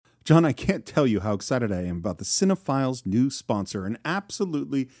John, I can't tell you how excited I am about the Cinephiles' new sponsor, an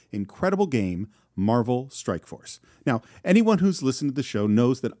absolutely incredible game, Marvel Strike Force. Now, anyone who's listened to the show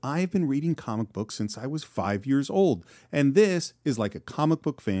knows that I've been reading comic books since I was 5 years old, and this is like a comic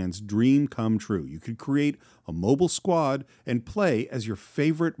book fan's dream come true. You could create a mobile squad and play as your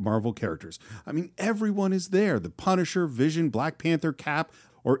favorite Marvel characters. I mean, everyone is there. The Punisher, Vision, Black Panther, Cap,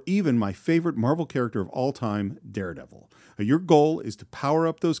 or even my favorite Marvel character of all time, Daredevil. Your goal is to power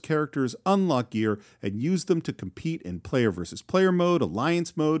up those characters, unlock gear, and use them to compete in player versus player mode,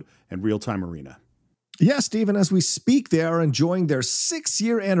 alliance mode, and real-time arena. Yes, Stephen, as we speak, they are enjoying their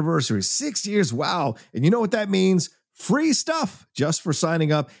 6-year anniversary. 6 years, wow. And you know what that means? Free stuff just for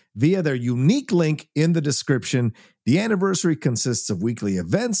signing up via their unique link in the description. The anniversary consists of weekly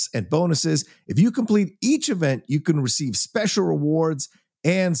events and bonuses. If you complete each event, you can receive special rewards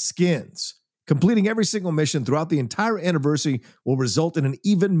and skins. Completing every single mission throughout the entire anniversary will result in an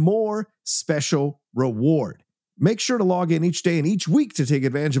even more special reward. Make sure to log in each day and each week to take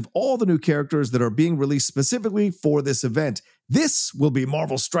advantage of all the new characters that are being released specifically for this event. This will be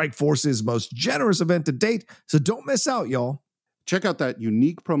Marvel Strike Force's most generous event to date, so don't miss out, y'all. Check out that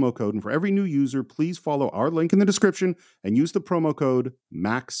unique promo code, and for every new user, please follow our link in the description and use the promo code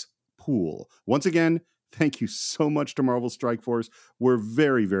MAXPOOL. Once again, thank you so much to Marvel Strike Force. We're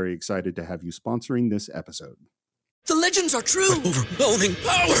very, very excited to have you sponsoring this episode. The legends are true. Overwhelming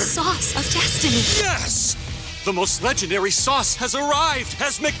power! The sauce of destiny. Yes! The most legendary sauce has arrived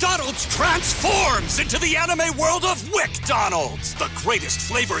as McDonald's transforms into the anime world of WickDonald's. The greatest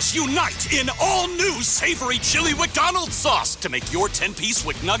flavors unite in all new savory chili McDonald's sauce to make your 10-piece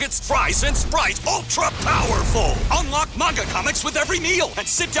Wick Nuggets, fries, and Sprite ultra-powerful. Unlock manga comics with every meal and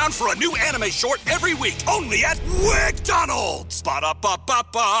sit down for a new anime short every week only at WickDonald's.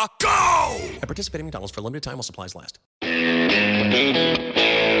 Ba-da-ba-ba-ba, go! At participating McDonald's for a limited time while supplies last.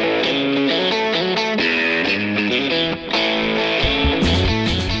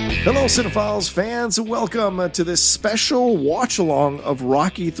 Hello, Cinephiles fans. Welcome to this special watch-along of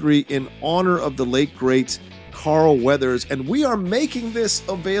Rocky III in honor of the late, great Carl Weathers. And we are making this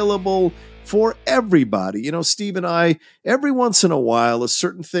available for everybody. You know, Steve and I, every once in a while, a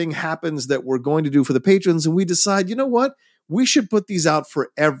certain thing happens that we're going to do for the patrons, and we decide, you know what? We should put these out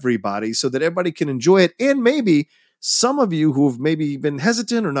for everybody so that everybody can enjoy it. And maybe some of you who have maybe been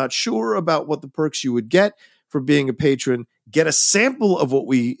hesitant or not sure about what the perks you would get for being a patron, get a sample of what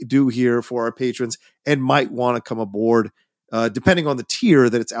we do here for our patrons and might want to come aboard, depending on the tier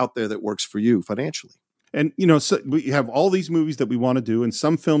that it's out there that works for you financially. And, you know, so we have all these movies that we want to do, and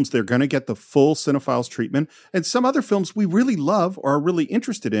some films, they're going to get the full Cinephiles treatment, and some other films we really love or are really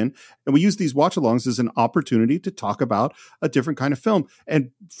interested in, and we use these watch-alongs as an opportunity to talk about a different kind of film.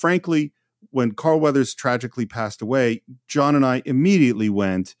 And frankly, when Carl Weathers tragically passed away, John and I immediately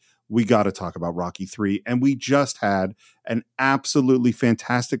went, we got to talk about Rocky III. And we just had an absolutely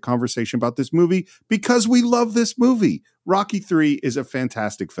fantastic conversation about this movie because we love this movie. Rocky III is a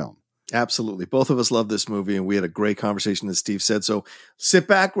fantastic film. Absolutely. Both of us love this movie, and we had a great conversation, as Steve said. So sit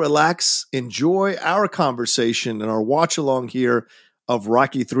back, relax, enjoy our conversation and our watch along here of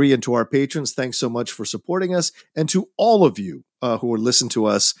Rocky III. And to our patrons, thanks so much for supporting us. And to all of you who are listening to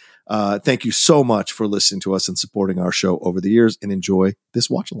us, thank you so much for listening to us and supporting our show over the years, and enjoy this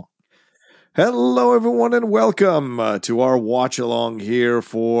watch along. Hello, everyone, and welcome to our watch-along here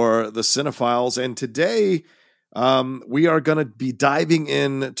for the Cinephiles. And today, we are going to be diving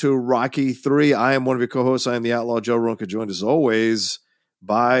into Rocky III. I am one of your co-hosts. I am the Outlaw Joe Ronca, joined as always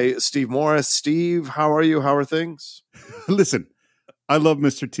by Steve Morris. Steve, how are you? How are things? Listen, I love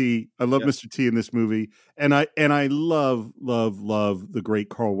Mr. T. I love Mr. T in this movie. And I love the great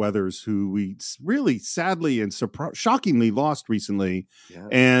Carl Weathers, who we really sadly and shockingly lost recently. Yeah.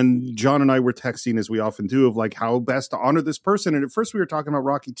 And John and I were texting, as we often do, of like how best to honor this person. And at first we were talking about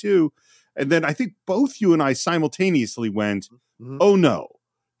Rocky II. And then I think both you and I simultaneously went, oh no,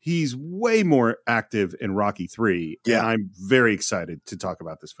 he's way more active in Rocky III. Yeah. And I'm very excited to talk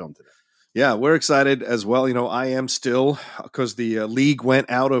about this film today. Yeah, we're excited as well. You know, I am still, because the league went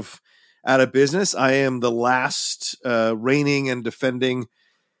out of business. I am the last reigning and defending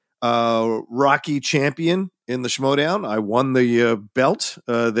Rocky champion in the Schmodown. I won the belt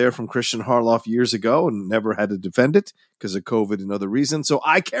there from Christian Harloff years ago and never had to defend it because of COVID and other reasons. So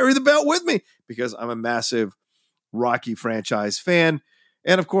I carry the belt with me because I'm a massive Rocky franchise fan.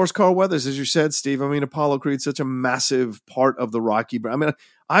 And of course, Carl Weathers, as you said, Steve, I mean, Apollo Creed's such a massive part of the Rocky. I mean,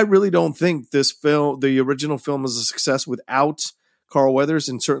 I really don't think this film, the original film, is a success without Carl Weathers,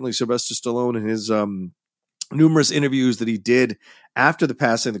 and certainly Sylvester Stallone and his numerous interviews that he did after the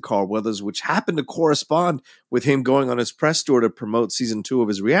passing of Carl Weathers, which happened to correspond with him going on his press tour to promote season 2 of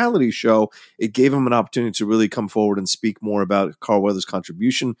his reality show. It gave him an opportunity to really come forward and speak more about Carl Weathers'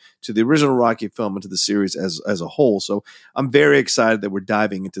 contribution to the original Rocky film and to the series as a whole. So I'm very excited that we're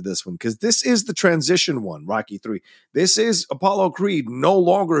diving into this one, because this is the transition one, Rocky 3. This is Apollo Creed no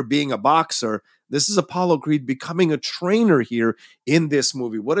longer being a boxer. This is Apollo Creed becoming a trainer here in this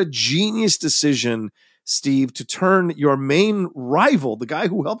movie. What a genius decision, Steve, to turn your main rival, the guy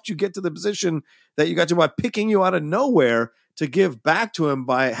who helped you get to the position that you got to by picking you out of nowhere, to give back to him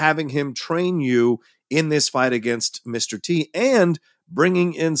by having him train you in this fight against Mr. T, and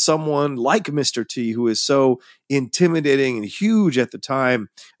bringing in someone like Mr. T, who is so intimidating and huge at the time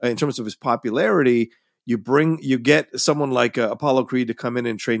in terms of his popularity. You get someone like Apollo Creed to come in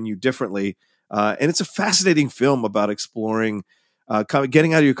and train you differently. And it's a fascinating film about exploring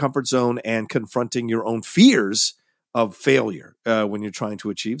getting out of your comfort zone and confronting your own fears of failure when you're trying to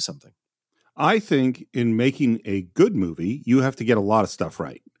achieve something. I think in making a good movie, you have to get a lot of stuff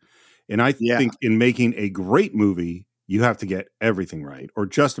right. And I think in making a great movie, you have to get everything right, or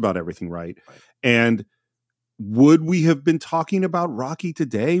just about everything right. And would we have been talking about Rocky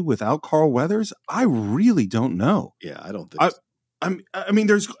today without Carl Weathers? I really don't know. Yeah, I don't think so. I mean,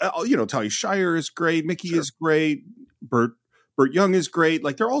 there's, Talia Shire is great. Mickey is great. Burt Young is great.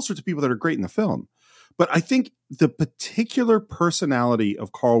 Like, there are all sorts of people that are great in the film. But I think the particular personality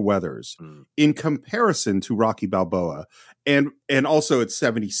of Carl Weathers in comparison to Rocky Balboa, and also it's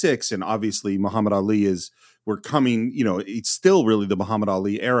 76, and obviously Muhammad Ali we're coming, it's still really the Muhammad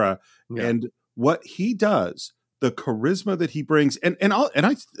Ali era. Yeah. And what he does, the charisma that he brings,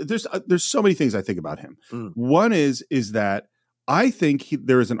 there's so many things I think about him. One is that I think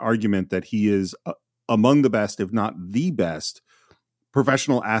there is an argument that he is among the best, if not the best,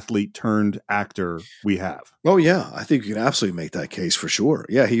 professional athlete turned actor we have. Oh yeah, I think you can absolutely make that case for sure.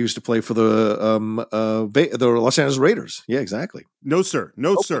 Yeah, he used to play for the Los Angeles Raiders. Yeah, exactly. No sir,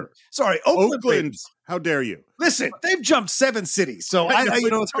 Oakland. Sorry, Oakland. How dare you? Listen, they've jumped 7 cities, so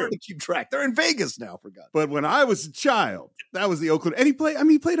it's hard to keep track. They're in Vegas now, for God's sake. But when I was a child, that was the Oakland, and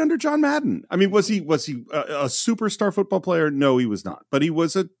he played under John Madden. I mean, was he a superstar football player? No, he was not. But he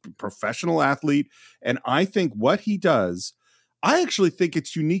was a professional athlete, and I think what he does, I actually think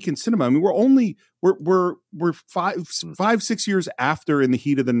it's unique in cinema. I mean, we're 5-6 years after In the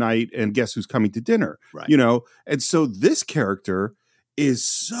Heat of the Night and Guess Who's Coming to Dinner, right? And so this character is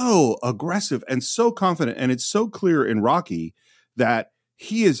so aggressive and so confident, and it's so clear in Rocky that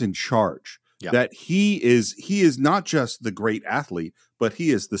he is in charge. Yeah. That he is not just the great athlete, but he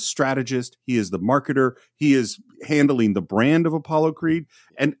is the strategist. He is the marketer. He is handling the brand of Apollo Creed.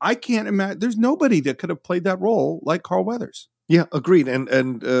 And I can't imagine, there's nobody that could have played that role like Carl Weathers. Yeah, agreed.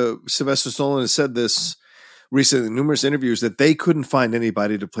 And Sylvester Stallone has said this recently in numerous interviews, that they couldn't find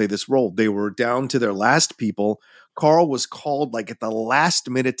anybody to play this role. They were down to their last people. Carl was called like at the last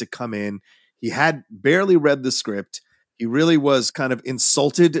minute to come in. He had barely read the script. He really was kind of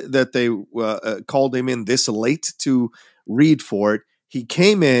insulted that they called him in this late to read for it. He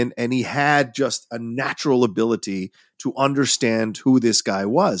came in and he had just a natural ability to understand who this guy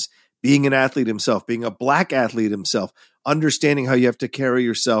was. Being an athlete himself, being a black athlete himself, understanding how you have to carry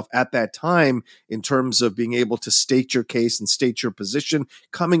yourself at that time in terms of being able to state your case and state your position,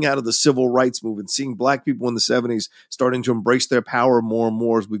 coming out of the civil rights movement, seeing black people in the 70s starting to embrace their power more and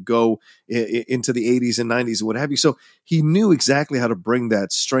more as we go into the 80s and 90s and what have you. So he knew exactly how to bring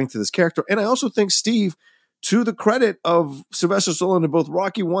that strength to this character. And I also think, Steve, to the credit of Sylvester Stallone in both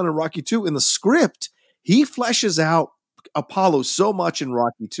Rocky 1 and Rocky 2, in the script, he fleshes out Apollo so much in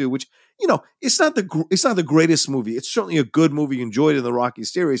Rocky 2, which, it's not the greatest movie. It's certainly a good movie. You enjoyed in the Rocky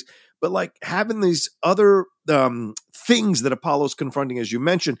series, but like having these other things that Apollo's confronting, as you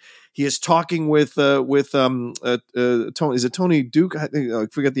mentioned, he is talking with Tony. Is it Tony Duke? I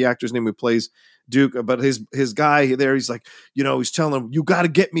forget the actor's name who plays Duke, but his guy there, he's like, he's telling him, "You got to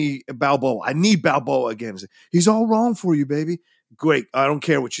get me Balboa. I need Balboa again." He's all wrong for you, baby. Great. I don't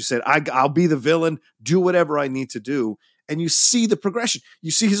care what you said. I'll be the villain. Do whatever I need to do. And you see the progression.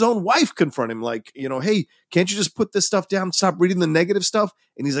 You see his own wife confront him like, hey, can't you just put this stuff down? Stop reading the negative stuff.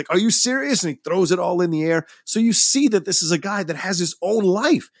 And he's like, are you serious? And he throws it all in the air. So you see that this is a guy that has his own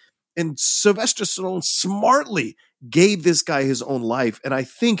life. And Sylvester Stallone smartly gave this guy his own life. And I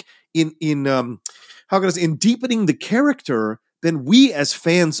think in deepening the character, then we as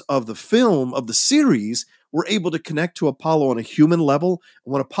fans of the film, of the series, were able to connect to Apollo on a human level.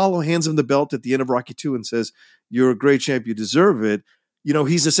 And when Apollo hands him the belt at the end of Rocky 2 and says, "You're a great champ, you deserve it,"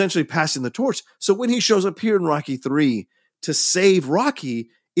 he's essentially passing the torch. So when he shows up here in Rocky 3 to save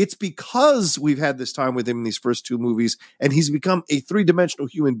Rocky, it's because we've had this time with him in these first two movies, and he's become a three-dimensional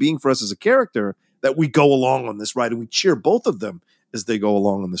human being for us as a character, that we go along on this ride, and we cheer both of them as they go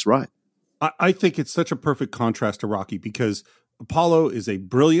along on this ride. I think it's such a perfect contrast to Rocky, because Apollo is a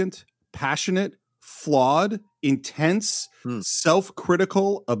brilliant, passionate, flawed, intense,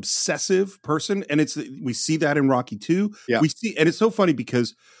 self-critical, obsessive person. And we see that in Rocky 2. Yeah. And it's so funny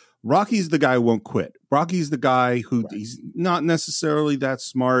because Rocky's the guy who won't quit. Rocky's the guy who he's not necessarily that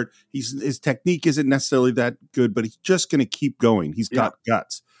smart. His technique isn't necessarily that good, but he's just going to keep going. He's got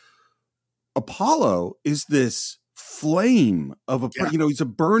guts. Apollo is this flame of he's a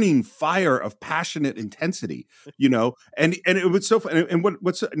burning fire of passionate intensity, and it was so fun. And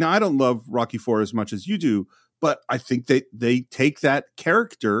what's now, I don't love Rocky IV as much as you do, but I think they take that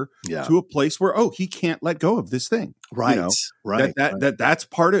character to a place where, he can't let go of this thing. Right. That's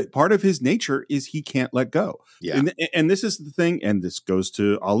part of his nature is he can't let go. Yeah. And this is the thing, and this goes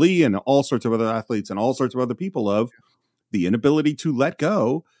to Ali and all sorts of other athletes and all sorts of other people, of the inability to let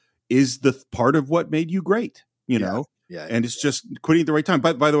go is the part of what made you great, and it's just quitting at the right time.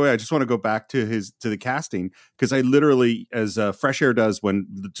 By the way, I just want to go back to the casting, because I literally, as Fresh Air does when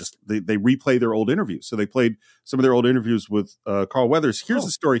they replay their old interviews. So they played some of their old interviews with Carl Weathers. Here's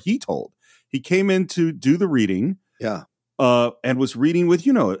the story he told. He came in to do the reading. Yeah. And was reading with,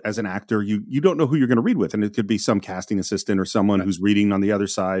 as an actor, you don't know who you're going to read with. And it could be some casting assistant or someone who's reading on the other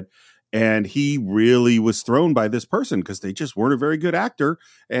side. And he really was thrown by this person because they just weren't a very good actor.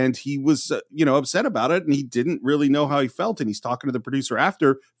 And he was, upset about it. And he didn't really know how he felt. And he's talking to the producer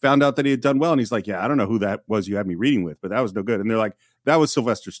after, found out that he had done well. And he's like, I don't know who that was you had me reading with, but that was no good. And they're like, that was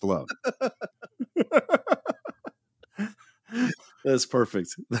Sylvester Stallone. That's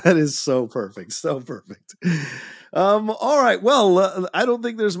perfect. That is so perfect. So perfect. All right. Well, I don't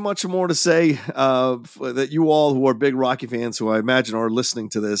think there's much more to say that you all who are big Rocky fans, who I imagine are listening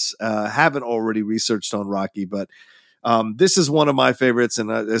to this, haven't already researched on Rocky. But this is one of my favorites. And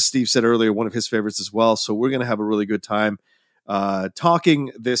as Steve said earlier, one of his favorites as well. So we're going to have a really good time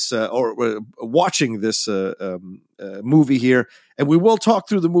talking this or watching this movie here. And we will talk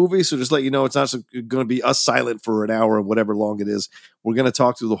through the movie, so just let you know it's not going to be us silent for an hour or whatever long it is. We're going to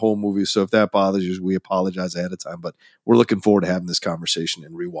talk through the whole movie, so if that bothers you, we apologize ahead of time. But we're looking forward to having this conversation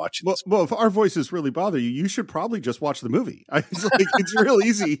and rewatching this. Well, if our voices really bother you, you should probably just watch the movie. It's real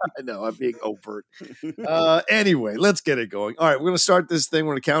easy. I know, I'm being overt. Anyway, let's get it going. All right, we're going to start this thing.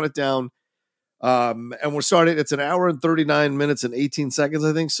 We're going to count it down. And we're starting, it's an hour and 39 minutes and 18 seconds,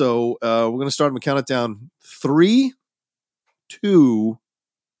 I think. So we're going to start and count it down. 3, 2,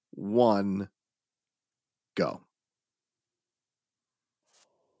 1, go.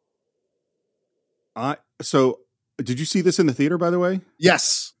 So did you see this in the theater, by the way?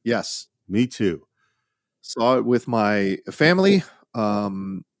 Yes. Me too. Saw it with my family,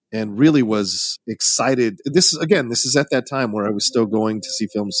 and really was excited. This is at that time where I was still going to see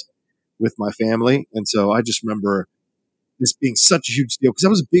films with my family. And so I just remember this being such a huge deal, because I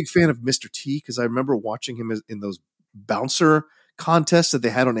was a big fan of Mr. T, because I remember watching him in those bouncer contests that they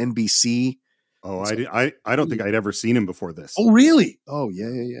had on NBC. Oh, I don't think I'd ever seen him before this. Oh, really? Oh,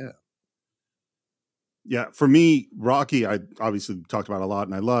 yeah. Yeah, for me, Rocky, I obviously talked about a lot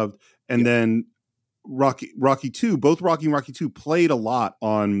and I loved. And then Rocky 2, both Rocky and Rocky 2 played a lot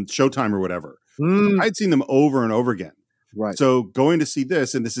on Showtime or whatever. I'd seen them over and over again. Right. So going to see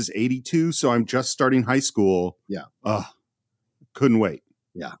this, and this is 82, so I'm just starting high school. Yeah. Couldn't wait.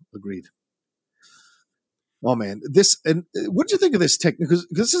 Yeah, agreed. Oh, man. What did you think of this technique? Because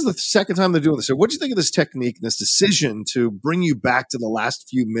this is the second time they're doing this. So what did you think of this technique and this decision to bring you back to the last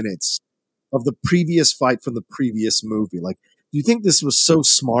few minutes of the previous fight from the previous movie? Like, do you think this was so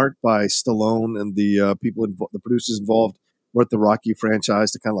smart by Stallone and the people, the producers involved with the Rocky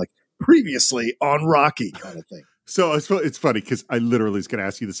franchise, to kind of like previously on Rocky kind of thing? So it's funny because I literally was going to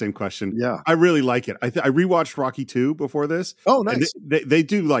ask you the same question. Yeah. I really like it. I rewatched Rocky 2 before this. Oh, nice. They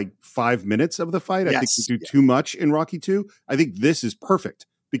do like 5 minutes of the fight. I think they do too much in Rocky 2. I think this is perfect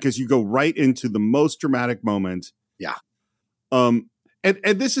because you go right into the most dramatic moment. Yeah. And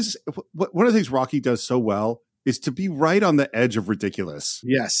this is one of the things Rocky does so well is to be right on the edge of ridiculous.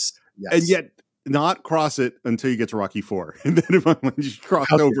 Yes. And yet not cross it until you get to Rocky 4. And then when you cross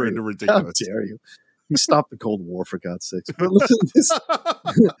over into ridiculous. How dare you? You stopped the Cold War, for God's sakes. But listen,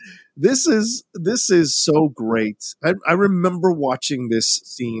 this is so great. I remember watching this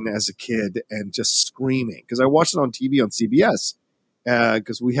scene as a kid and just screaming because I watched it on TV on CBS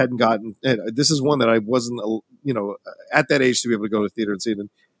because we hadn't gotten. This is one that I wasn't, at that age to be able to go to theater and see it.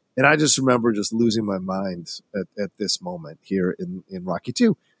 And I just remember just losing my mind at this moment here in Rocky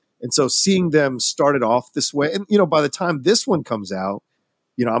 2. And so seeing them started off this way, and by the time this one comes out,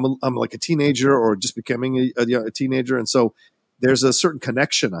 I'm like a teenager or just becoming a teenager. And so there's a certain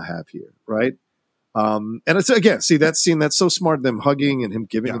connection I have here. Right. And it's again, see that scene, that's so smart, them hugging and him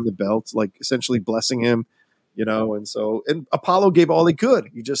giving him the belt, like essentially blessing him, and Apollo gave all he could.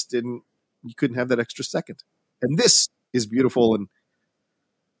 You couldn't have that extra second. And this is beautiful.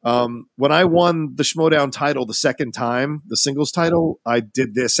 And when I won the Schmoedown title the second time, the singles title, I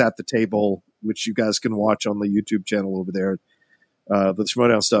did this at the table, which you guys can watch on the YouTube channel over there, the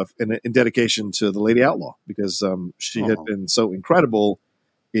Schmoedown stuff, in dedication to the Lady Outlaw, because she had been so incredible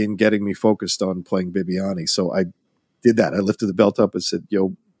in getting me focused on playing Bibiani. So I did that. I lifted the belt up and said,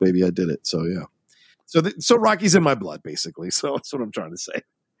 yo, baby, I did it. So, yeah. So Rocky's in my blood, basically. So that's what I'm trying to say.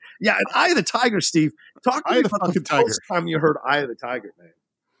 Yeah, and Eye of the Tiger, Steve. Talk to me about the first time you heard Eye of the Tiger,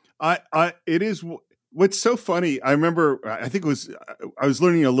 man. It is what's so funny. I remember, I think I was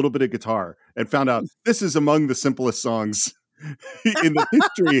learning a little bit of guitar and found out this is among the simplest songs in the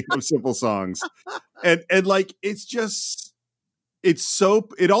history of simple songs. And like,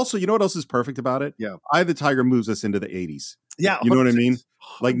 it also, you know what else is perfect about it? Yeah. Eye of the Tiger moves us into the 80s. Yeah. You know what I mean?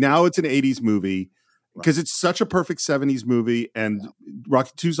 Like now it's an 80s movie because it's such a perfect 70s movie, and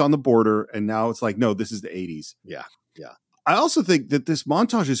Rocky 2's on the border, and now it's like, no, this is the 80s. Yeah. Yeah. I also think that this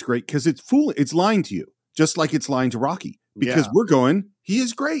montage is great because it's lying to you, just like it's lying to Rocky, because we're going, he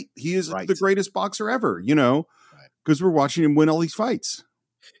is great. He is the greatest boxer ever, because we're watching him win all these fights.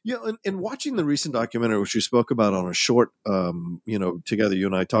 Yeah, and watching the recent documentary, which we spoke about on a short, together, you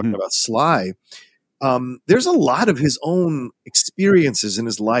and I talking about Sly, there's a lot of his own experiences in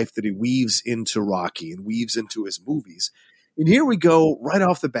his life that he weaves into Rocky and weaves into his movies. And here we go right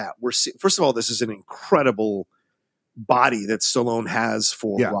off the bat. First of all, this is an incredible body that Stallone has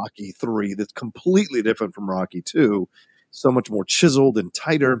for Rocky 3 that's completely different from Rocky 2, so much more chiseled and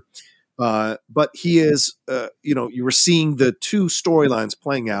tighter. But he is, you were seeing the two storylines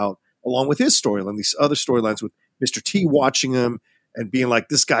playing out along with his storyline, these other storylines with Mr. T watching him and being like,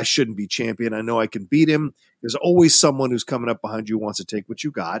 this guy shouldn't be champion. I know I can beat him. There's always someone who's coming up behind you who wants to take what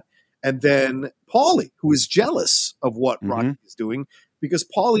you got. And then Paulie, who is jealous of what Rocky is doing because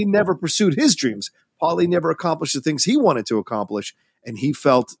Paulie never pursued his dreams. Paulie never accomplished the things he wanted to accomplish. And he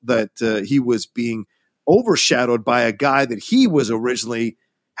felt that he was being overshadowed by a guy that he was originally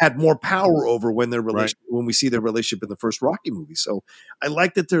had more power over when when we see their relationship in the first Rocky movie. So I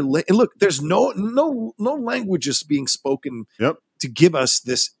like that and look, there's no languages being spoken to give us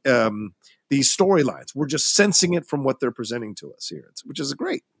this these storylines. We're just sensing it from what they're presenting to us here, which is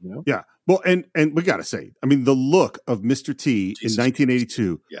great. Yeah. Well, and we got to say, I mean, the look of Mr. T in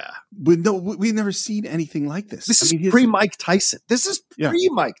 1982. Yeah. We've never seen anything like this. This is pre-Mike Tyson. This is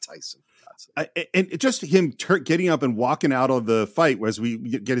pre-Mike Tyson. And just him getting up and walking out of the fight as we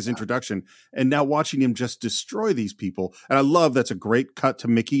get his introduction, and now watching him just destroy these people. And I love that's a great cut to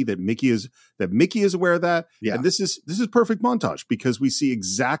Mickey, that Mickey is aware of that. Yeah. And this is perfect montage because we see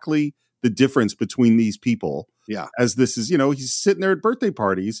exactly the difference between these people. Yeah. As this is, he's sitting there at birthday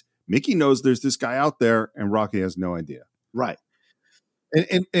parties. Mickey knows there's this guy out there, and Rocky has no idea. Right.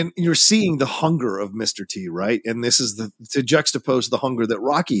 And you're seeing the hunger of Mr. T, right? And this is to juxtapose the hunger that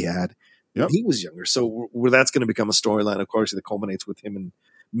Rocky had. Yep. He was younger. So where that's going to become a storyline, of course, that culminates with him and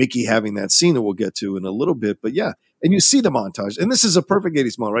Mickey having that scene that we'll get to in a little bit. But yeah, and you see the montage. And this is a perfect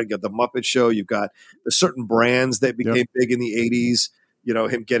 80s moment, right? You got the Muppet Show. You've got the certain brands that became big in the 80s,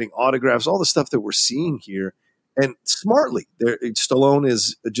 him getting autographs, all the stuff that we're seeing here. And smartly, Stallone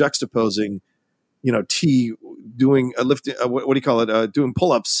is juxtaposing, T doing a lifting, what do you call it? Doing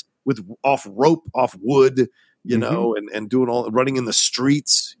pull-ups off rope, off wood, and doing running in the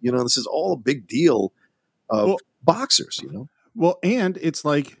streets, this is all a big deal of boxers, Well, and it's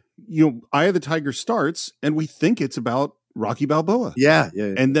like, Eye of the Tiger starts and we think it's about Rocky Balboa. Yeah.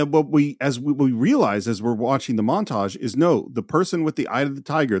 And then what we realize as we're watching the montage is the person with the Eye of the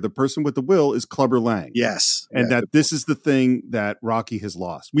Tiger, the person with the will is Clubber Lang. Yes. And that this is the thing that Rocky has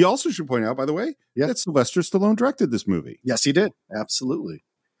lost. We also should point out, by the way, that Sylvester Stallone directed this movie. Yes, he did. Absolutely.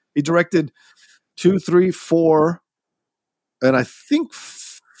 He directed 2, 3, 4, and I think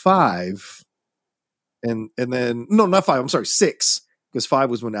 5, and then no, not 5. I'm sorry, 6, because 5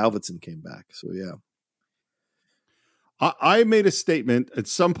 was when Alvinson came back. So yeah, I made a statement at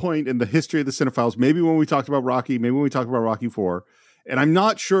some point in the history of the Cinephiles, maybe when we talked about Rocky, maybe when we talked about Rocky 4, and I'm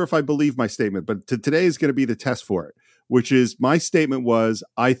not sure if I believe my statement, but today is going to be the test for it. Which is my statement was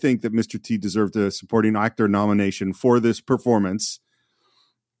I think that Mr. T deserved a supporting actor nomination for this performance.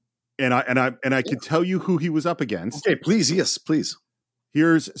 And I can tell you who he was up against. Okay, please. Yes, please.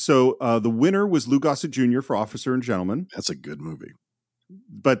 The winner was Lou Gossett Jr. for Officer and Gentleman. That's a good movie.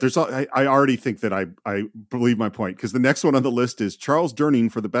 but I already think that I believe my point, because the next one on the list is Charles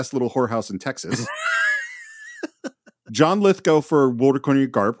Durning for The Best Little Whorehouse in Texas. John Lithgow for Walter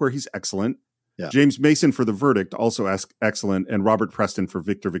Cornelius Garp, where he's excellent. Yeah. James Mason for The Verdict, also excellent. And Robert Preston for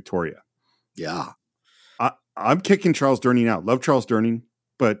Victor Victoria. Yeah. I'm kicking Charles Durning out. Love Charles Durning,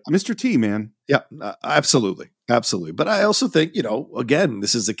 but Mr. T, man. Yeah, absolutely. Absolutely. But I also think, again,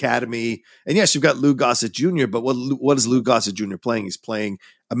 this is Academy. And yes, you've got Lou Gossett Jr., but what is Lou Gossett Jr. playing? He's playing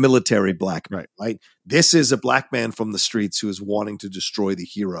a military black man, right? This is a black man from the streets who is wanting to destroy the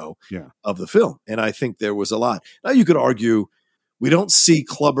hero of the film. And I think there was a lot. Now, you could argue we don't see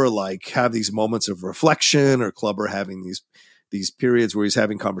Clubber have these moments of reflection, or Clubber having these periods where he's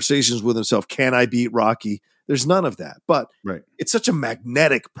having conversations with himself. Can I beat Rocky? There's none of that, but it's such a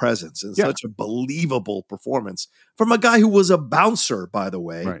magnetic presence and such a believable performance from a guy who was a bouncer, by the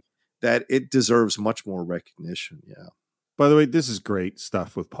way, that it deserves much more recognition. Yeah. By the way, this is great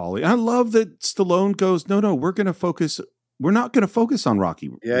stuff with Paulie. I love that Stallone goes, no, we're not going to focus on Rocky.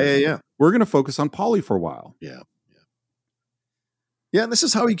 Yeah. We're going to focus on Paulie for a while. Yeah. And this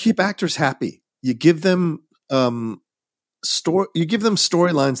is how you keep actors happy. You give them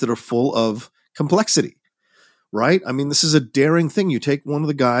storylines that are full of complexity. Right? I mean, this is a daring thing. You take one of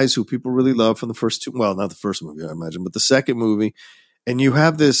the guys who people really love from the first two, well, not the first movie, I imagine, but the second movie, and you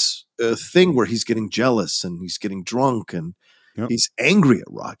have this thing where he's getting jealous and he's getting drunk and he's angry at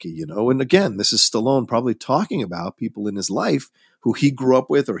Rocky, And again, this is Stallone probably talking about people in his life who he grew up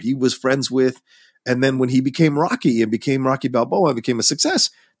with or he was friends with. And then when he became Rocky and became Rocky Balboa and became a success,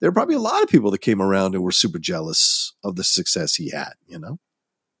 there are probably a lot of people that came around and were super jealous of the success he had,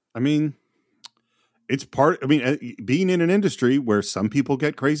 I mean, it's being in an industry where some people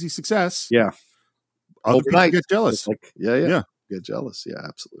get crazy success. Yeah. Other people get jealous. Yeah. Get jealous. Yeah,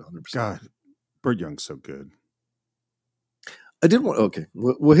 absolutely. 100%. God, Burt Young's so good. I did want, okay,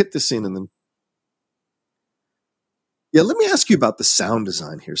 we'll hit this scene and then. Yeah, let me ask you about the sound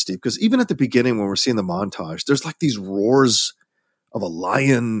design here, Steve, because even at the beginning when we're seeing the montage, there's these roars of a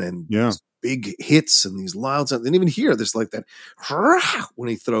lion and big hits and these loud sounds. And even here, there's that when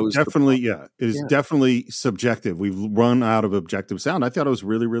he throws. Definitely, it is definitely subjective. We've run out of objective sound. I thought it was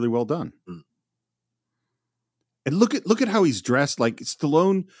really, really well done. Mm. And look at how he's dressed. Like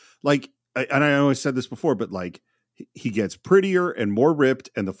Stallone, and I always said this before, but he gets prettier and more ripped,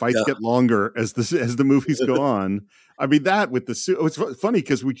 and the fights get longer as the movies go on. I mean, that with the suit. It's funny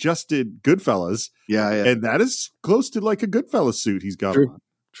because we just did Goodfellas, and that is close to a Goodfellas suit he's got on.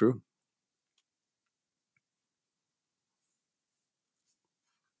 True.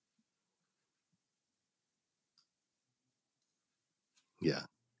 Yeah.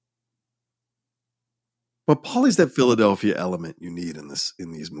 But Paulie's that Philadelphia element you need in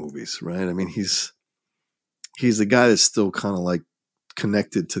these movies, right? I mean, he's the guy that's still kind of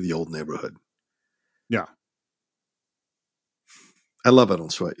connected to the old neighborhood. Yeah. I love I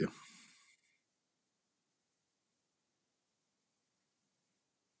Don't Sweat You.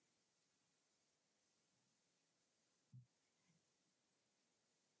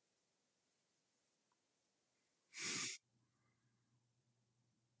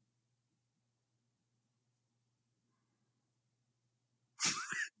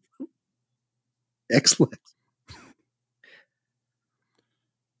 Excellent.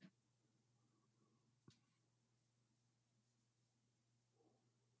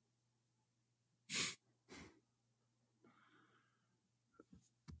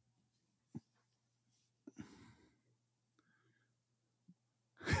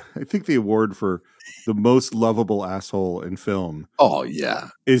 I think the award for the most lovable asshole in film. Oh yeah,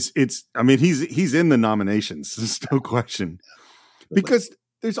 he's in the nominations. There's no question, because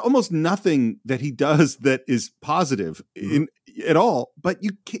there's almost nothing that he does that is positive at all. But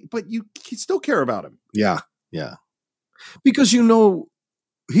you still care about him. Yeah, because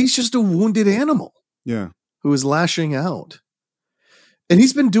he's just a wounded animal. Yeah, who is lashing out, and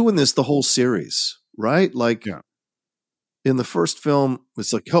he's been doing this the whole series, right? In the first film,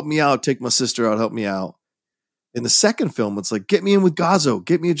 it's help me out, take my sister out, help me out. In the second film, it's get me in with Gazzo,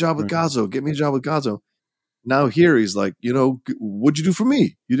 get me a job with Gazzo, get me a job with Gazzo. Now here he's what'd you do for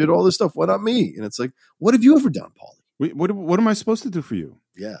me? You did all this stuff. Why not me? And it's what have you ever done, Paulie? What am I supposed to do for you?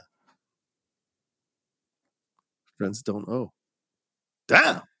 Yeah. Friends don't owe.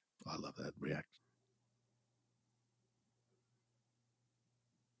 Damn. I love that reaction.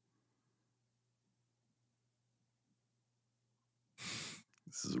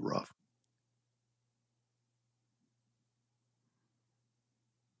 This is rough.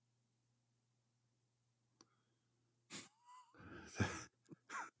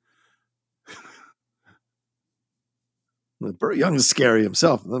 Burt Young is scary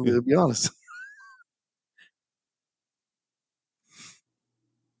himself. Let me be honest.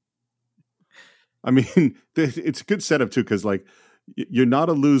 I mean, it's a good setup too, because like you're not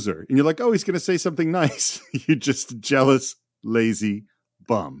a loser, and you're like, oh, he's going to say something nice. You're just a jealous, lazy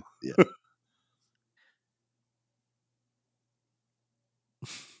bum. Yeah.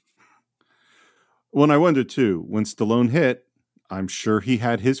 Well, and I wonder too, when Stallone hit, I'm sure he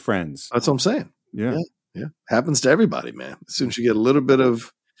had his friends. That's what I'm saying. Yeah. Happens to everybody, man. As soon as you get a little bit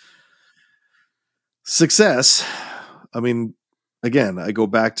of success, I mean, again, I go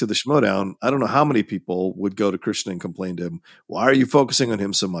back to the Schmodown. I don't know how many people would go to Christian and complain to him. Why are you focusing on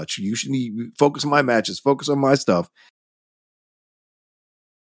him so much? You should focus on my matches, focus on my stuff.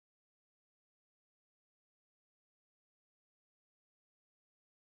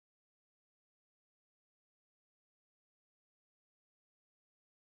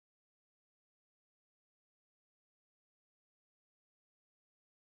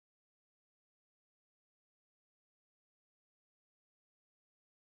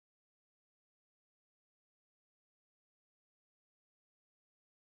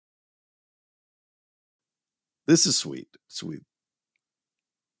 This is sweet. Sweet.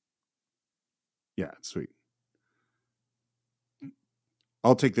 Yeah, it's sweet.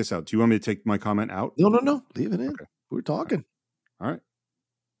 I'll take this out. Do you want me to take my comment out? No. Leave it in. Okay. We're talking. All right.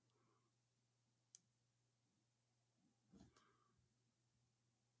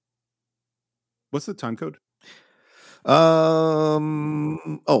 What's the time code? On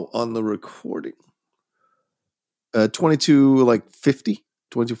the recording. 22 like 50,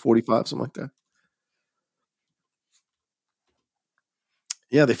 2245, something like that.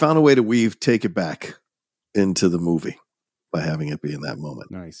 Yeah, they found a way to weave Take It Back into the movie by having it be in that moment.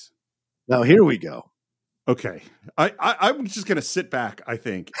 Nice. Now here we go. Okay. I'm just gonna sit back, I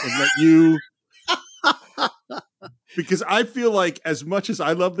think, and let you because I feel like as much as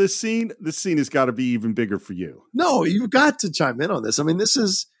I love this scene has got to be even bigger for you. No, you've got to chime in on this. I mean, this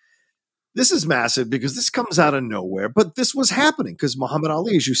is massive because this comes out of nowhere, but this was happening because Muhammad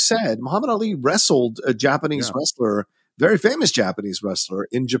Ali, as you said, Muhammad Ali wrestled a Japanese wrestler, very famous Japanese wrestler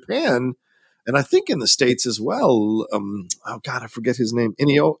in Japan, and I think in the States as well. Oh God, I forget his name,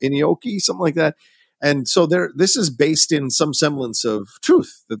 Inioki, something like that. And so this is based in some semblance of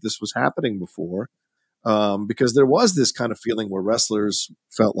truth that this was happening before. Because there was this kind of feeling where wrestlers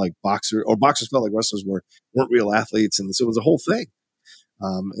felt like boxers, or boxers felt like wrestlers weren't real athletes, and so it was a whole thing.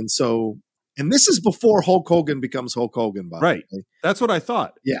 And this is before Hulk Hogan becomes Hulk Hogan, by right? the way. That's what I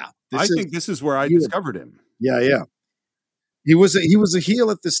thought. Yeah, I think this is where I discovered him. Yeah. He was a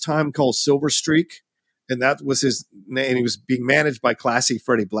heel at this time called Silver Streak, and that was his name. He was being managed by Classy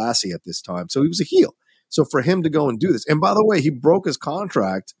Freddie Blassie at this time, so he was a heel. So for him to go and do this, and by the way, he broke his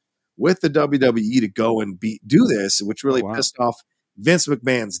contract with the WWE to go and do this, which really pissed off Vince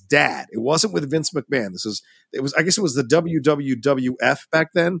McMahon's dad. It wasn't with Vince McMahon. I guess it was the WWF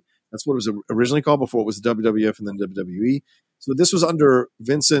back then. That's what it was originally called before it was the WWF and then WWE. So this was under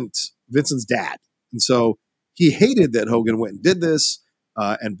Vincent's dad. And so he hated that Hogan went and did this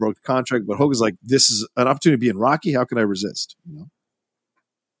and broke the contract. But Hogan's like, this is an opportunity to be in Rocky. How can I resist? You know?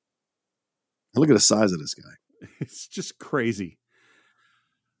 Look at the size of this guy. It's just crazy.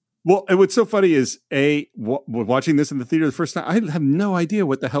 Well, and what's so funny is watching this in the theater the first time, I have no idea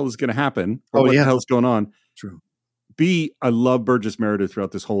what the hell is going to happen or what the hell is going on. True. B, I love Burgess Meredith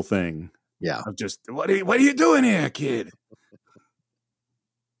throughout this whole thing. Yeah. Of just, what are you doing here, kid?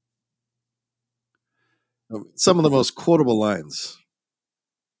 Some of the most quotable lines.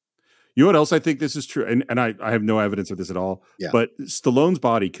 You know what else I think this is true? And I have no evidence of this at all. Yeah. But Stallone's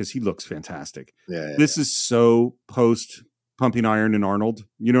body, because he looks fantastic. Yeah. This is so post Pumping Iron and Arnold.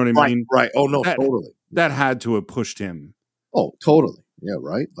 You know what I mean? Right. Oh, no, totally. That had to have pushed him. Oh, totally. Yeah,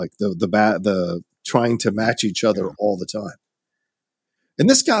 right. Like the trying to match each other all the time. And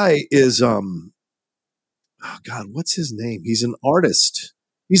this guy is, oh God, what's his name? He's an artist.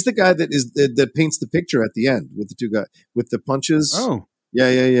 He's the guy that paints the picture at the end with the two guys with the punches. Oh,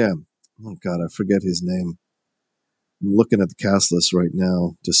 yeah. Oh God, I forget his name. I'm looking at the cast list right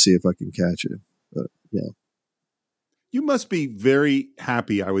now to see if I can catch it. But yeah. You must be very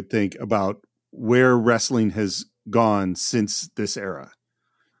happy, I would think, about where wrestling has gone since this era.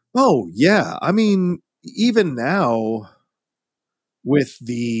 Oh, yeah. I mean, even now with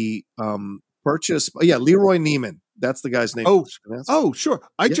the purchase. Yeah, Leroy Neiman. That's the guy's name. Oh, sure.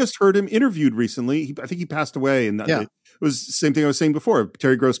 I just heard him interviewed recently. I think he passed away. And it was the same thing I was saying before.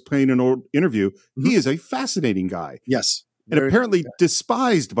 Terry Gross playing an old interview. Mm-hmm. He is a fascinating guy. Yes. And apparently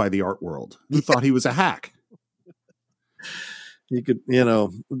despised by the art world, who thought he was a hack. You could,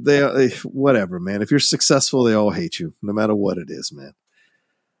 they whatever, man. If you're successful, they all hate you, no matter what it is, man.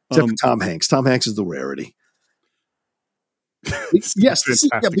 Except for Tom Hanks. Tom Hanks is the rarity. Yes,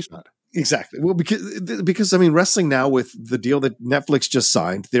 fantastic shot. Exactly. Well, because I mean, wrestling now with the deal that Netflix just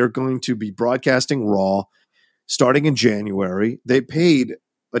signed, they're going to be broadcasting Raw starting in January. They paid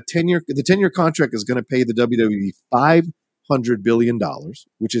the 10-year contract is going to pay the WWE $500 billion,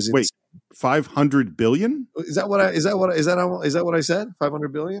 which is wait, $500 billion? Is that what I said?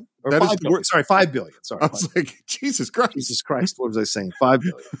 500 billion? Or that 5 is billion. Sorry, 5 billion. Sorry. I was like, Jesus Christ. Jesus Christ. What was I saying? 5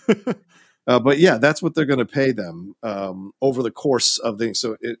 billion. But yeah, that's what they're going to pay them over the course of the.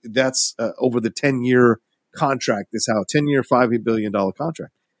 So that's over the 10-year contract. Is how 10-year, $5 billion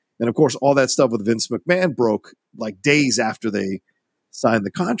contract, and of course, all that stuff with Vince McMahon broke like days after they signed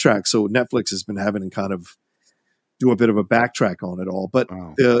the contract. So Netflix has been having to kind of do a bit of a backtrack on it all. But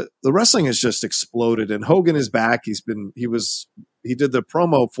the wrestling has just exploded, and Hogan is back. He did the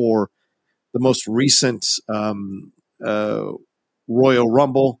promo for the most recent Royal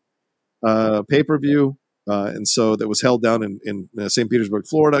Rumble pay-per-view, and so that was held down in St. Petersburg,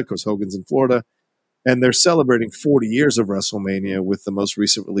 Florida, because Hogan's in Florida, and they're celebrating 40 years of WrestleMania with the most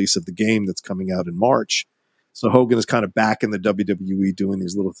recent release of the game that's coming out in March. So Hogan is kind of back in the WWE doing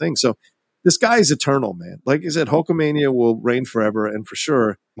these little things. So this guy is eternal, man. Like I said, Hulkamania will reign forever, and for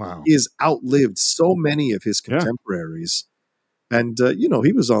sure, he has outlived so many of his contemporaries. And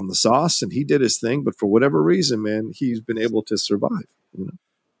he was on the sauce and he did his thing, but for whatever reason, man, he's been able to survive.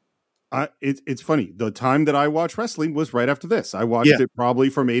 It's funny. The time that I watched wrestling was right after this. I watched it probably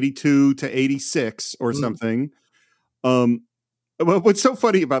from 82 to 86 or something. What's so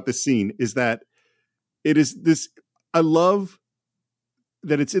funny about this scene is that it is this. I love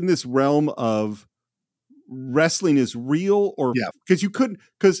that it's in this realm of wrestling is real, or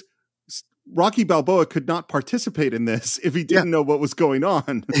because Rocky Balboa could not participate in this if he didn't know what was going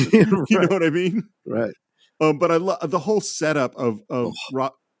on. You know what I mean? Right. But I love the whole setup of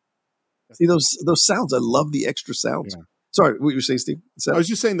Rock. See those sounds. I love the extra sounds. Yeah. Sorry, what you were saying, Steve? I was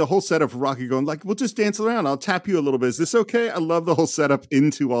just saying the whole setup of Rocky going like, we'll just dance around. I'll tap you a little bit. Is this okay? I love the whole setup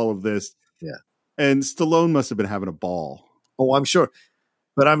into all of this. Yeah. And Stallone must have been having a ball. Oh, I'm sure.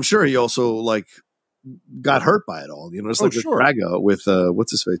 But I'm sure he also got hurt by it all. It's like Drago with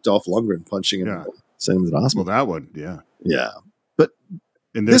what's his face, Dolph Lundgren punching him. Same as the hospital. Well, that one, yeah. Yeah. But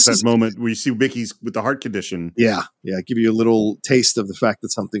and there's that moment where you see Mickey's with the heart condition. Yeah. Yeah. Give you a little taste of the fact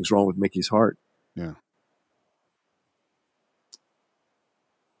that something's wrong with Mickey's heart. Yeah.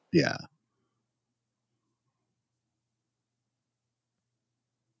 Yeah.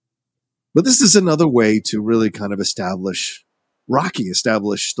 But this is another way to really kind of establish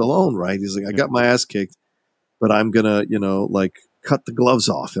Stallone, right? He's like, I got my ass kicked, but I'm going to, cut the gloves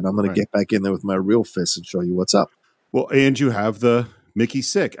off and I'm going to get back in there with my real fists and show you what's up. Well, and you have the Mickey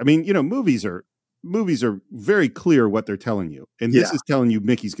sick. I mean, movies are very clear what they're telling you. And this is telling you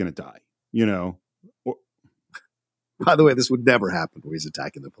Mickey's going to die, By the way, this would never happen where he's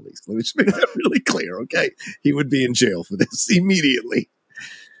attacking the police. Let me just make that really clear, okay? He would be in jail for this immediately.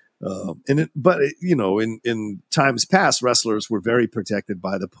 In times past, wrestlers were very protected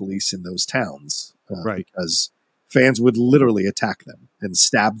by the police in those towns, because fans would literally attack them and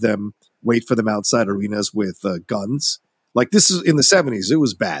stab them, wait for them outside arenas with guns. Like this is in the 70s, it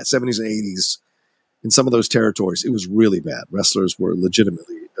was bad. 70s and 80s, in some of those territories, it was really bad. Wrestlers were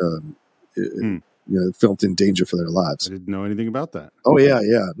legitimately, felt in danger for their lives. I didn't know anything about that. Oh yeah,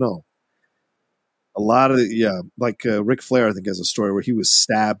 no. A lot of Ric Flair, I think, has a story where he was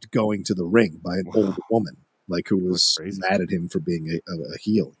stabbed going to the ring by an old woman, who was mad at him for being a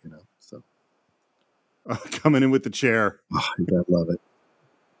heel. So coming in with the chair. Oh, you gotta love it.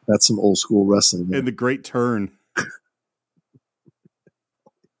 That's some old school wrestling. Man. And the great turn.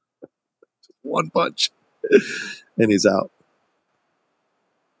 One punch, and he's out.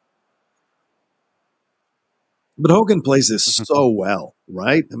 But Hogan plays this so well,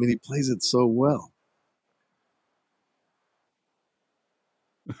 right? I mean, he plays it so well.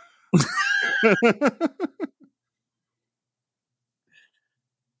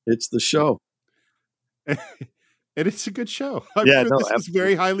 It's the show. And it's a good show. This is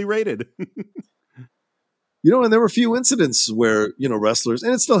very highly rated. And there were a few incidents where, wrestlers,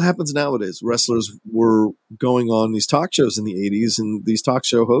 and it still happens nowadays, wrestlers were going on these talk shows in the 80s, and these talk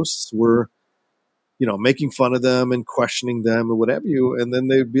show hosts were, making fun of them and questioning them or whatever and then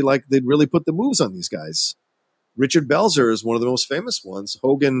they'd be like, they'd really put the moves on these guys. Richard Belzer is one of the most famous ones.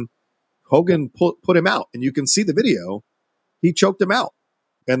 Hogan put him out, and you can see the video. He choked him out.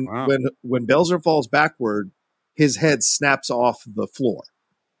 And when Belzer falls backward, his head snaps off the floor.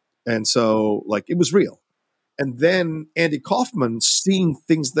 And so, it was real. And then Andy Kaufman, seeing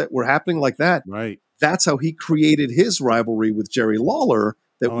things that were happening like that, Right. that's how he created his rivalry with Jerry Lawler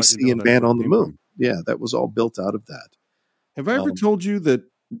that we see in Man on the Moon. Yeah, that was all built out of that. Have I ever told you that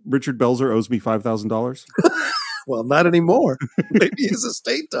Richard Belzer owes me $5,000? Well, not anymore. Maybe his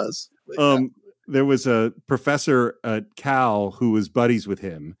estate does. There was a professor at Cal who was buddies with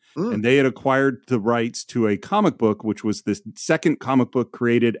him, and they had acquired the rights to a comic book, which was the second comic book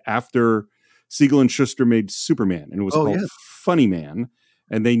created after Siegel and Schuster made Superman, and it was called Funny Man.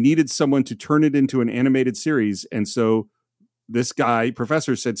 And they needed someone to turn it into an animated series, and so this guy,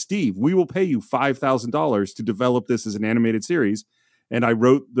 professor, said, "Steve, we will pay you $5,000 to develop this as an animated series." And I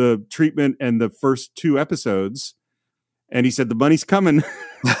wrote the treatment and the first 2 episodes, and he said, "The money's coming."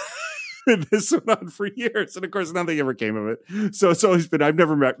 This went on for years, and of course, nothing ever came of it. So it's always been. I've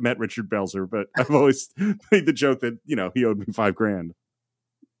never met Richard Belzer, but I've always made the joke that he owed me $5,000.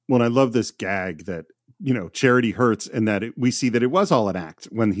 Well, I love this gag that charity hurts, and that we see that it was all an act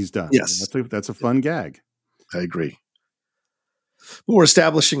when he's done. Yes, that's a fun gag. I agree. But we're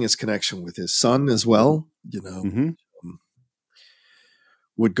establishing his connection with his son as well.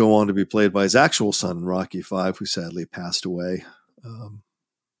 Would go on to be played by his actual son, Rocky V, who sadly passed away.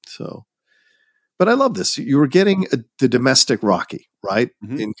 But I love this. You were getting the domestic Rocky, right?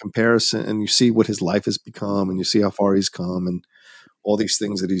 In comparison, and you see what his life has become, and you see how far he's come, and all these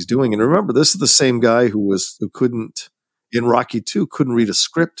things that he's doing. And remember, this is the same guy who couldn't in Rocky 2 couldn't read a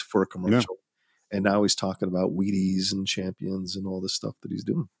script for a commercial, and now he's talking about Wheaties and Champions and all this stuff that he's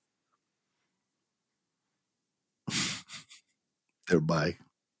doing. Thereby,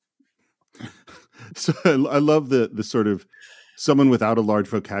 so I love the sort of someone without a large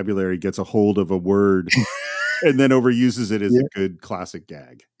vocabulary gets a hold of a word and then overuses it as a good classic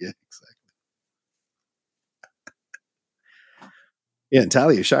gag. Yeah, exactly. Yeah, and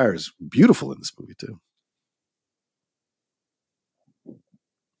Talia Shire is beautiful in this movie too.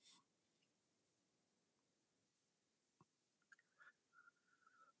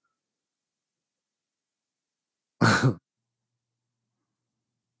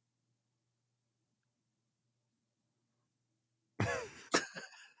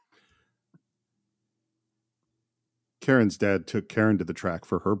 Karen's dad took Karen to the track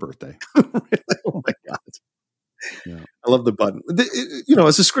for her birthday. Really? Oh my God. Yeah. I love the button.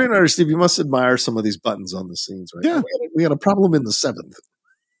 As a screenwriter, Steve, you must admire some of these buttons on the scenes, right? Yeah. We had a problem in the 7th.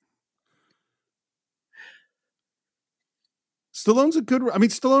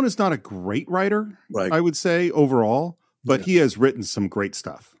 Stallone is not a great writer, right? I would say overall, but he has written some great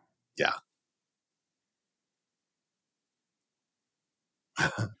stuff. Yeah.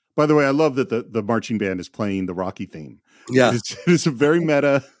 By the way, I love that the marching band is playing the Rocky theme. Yeah. It's a very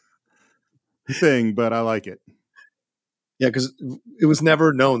meta thing, but I like it. Yeah, because it was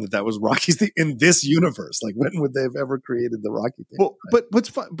never known that was Rocky's theme in this universe. Like, when would they have ever created the Rocky theme? Well, right?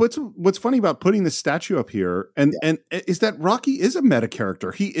 But what's funny about putting the statue up here and is that Rocky is a meta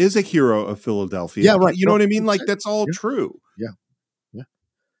character. He is a hero of Philadelphia. Yeah, right. You know what I mean? Like, that's all true. Yeah. Yeah.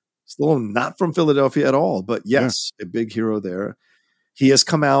 Stallone, not from Philadelphia at all, but yes, a big hero there. He has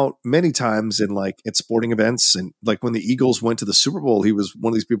come out many times at sporting events, and like when the Eagles went to the Super Bowl, he was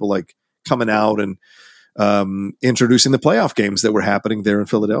one of these people like coming out and introducing the playoff games that were happening there in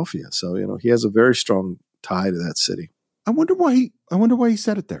Philadelphia. So, he has a very strong tie to that city. I wonder why he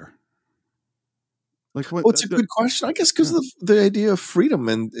said it there. Like, what? Well, it's a good question. I guess because of the idea of freedom,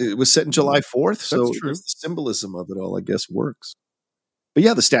 and it was set in July 4th. So true. The symbolism of it all, I guess, works. But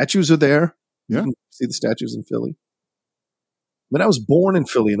yeah, the statues are there. Yeah. You can see the statues in Philly. I was born in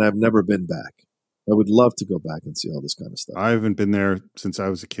Philly, and I've never been back. I would love to go back and see all this kind of stuff. I haven't been there since I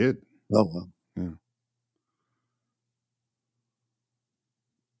was a kid. Oh, wow. Yeah.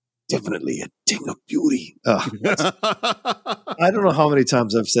 Definitely a thing of beauty. I don't know how many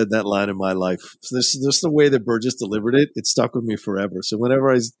times I've said that line in my life. So this is the way that Burgess delivered it. It stuck with me forever. So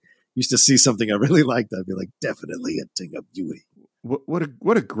whenever I used to see something I really liked, I'd be like, definitely a thing of beauty.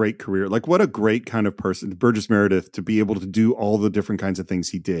 What a great career. Like, what a great kind of person, Burgess Meredith, to be able to do all the different kinds of things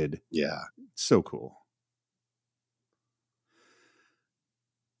he did. Yeah. So cool.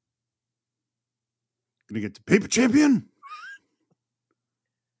 Gonna get to Paper Champion.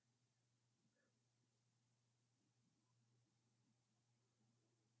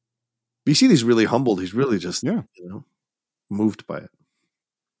 You see, he's really humbled. He's really just, moved by it.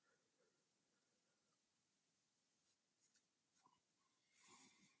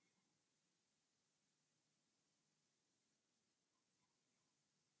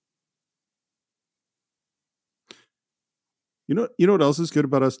 You know what else is good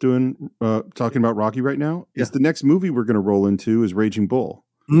about us doing talking about Rocky right now? Is the next movie we're going to roll into is Raging Bull.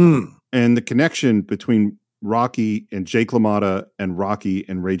 And the connection between Rocky and Jake LaMotta and Rocky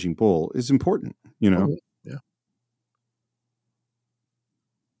and Raging Bull is important, you know? Oh, yeah.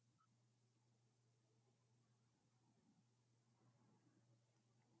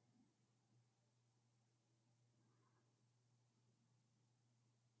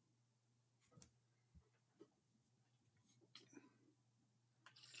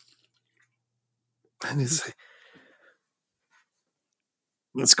 And it's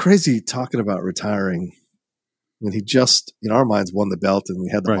crazy talking about retiring when he just, in our minds, won the belt and we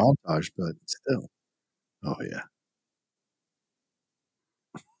had the Right. montage, but still. Oh, yeah.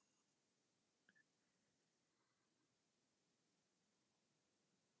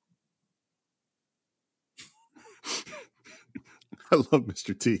 I love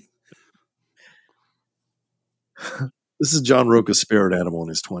Mr. T. This is John Roca's spirit animal in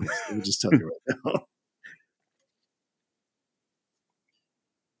his 20s. Let me just tell you right now.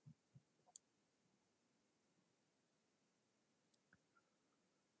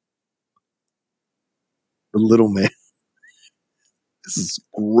 The little man. This is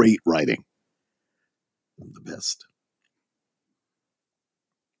great writing. The best.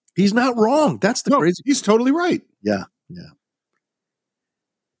 He's not wrong. That's the crazy. He's totally right. Yeah, yeah.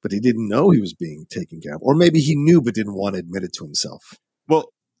 But he didn't know he was being taken care of. Or maybe he knew but didn't want to admit it to himself.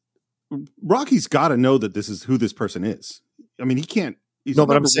 Well, Rocky's got to know that this is who this person is. I mean, he can't. No,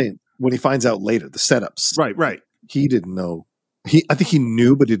 but I'm saying when he finds out later, the setups. Right. He didn't know. I think he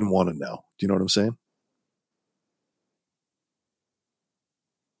knew but didn't want to know. Do you know what I'm saying?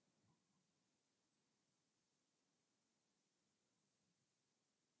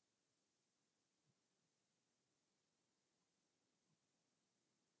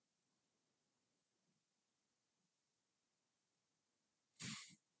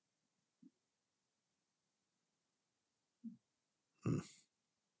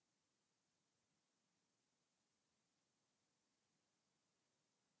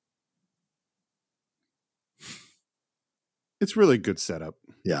 It's really a good setup.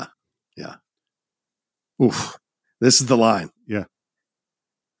 Yeah. Yeah. Oof. This is the line. Yeah.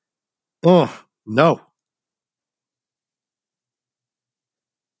 Oh, no.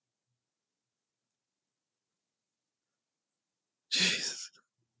 Jesus.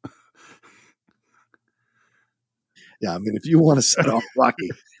 Yeah, I mean, if you want to set off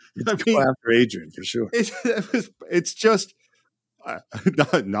Rocky, go after Adrian for sure. It's just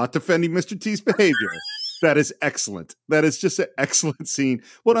not defending Mr. T's behavior. That is excellent. That is just an excellent scene.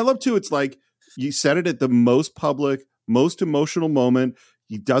 What I love too, it's like you said it at the most public, most emotional moment.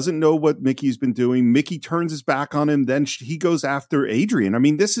 He doesn't know what Mickey's been doing. Mickey turns his back on him. Then he goes after Adrian. I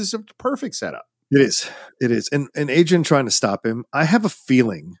mean, this is a perfect setup. It is. It is. And Adrian trying to stop him. I have a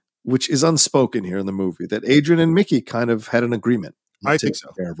feeling, which is unspoken here in the movie, that Adrian and Mickey kind of had an agreement. I think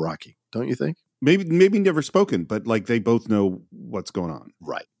so. Care of Rocky, don't you think? Maybe never spoken, but like they both know what's going on.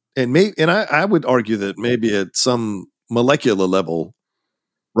 Right. And I would argue that maybe at some molecular level,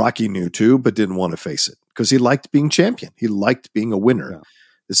 Rocky knew too, but didn't want to face it because he liked being champion. He liked being a winner. Yeah.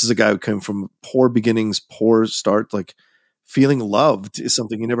 This is a guy who came from poor beginnings, poor start. Like feeling loved is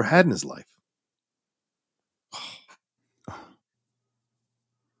something he never had in his life.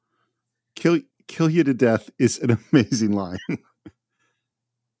 Kill you to death is an amazing line.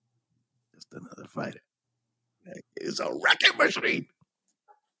 Just another fighter. It's a wrecking machine.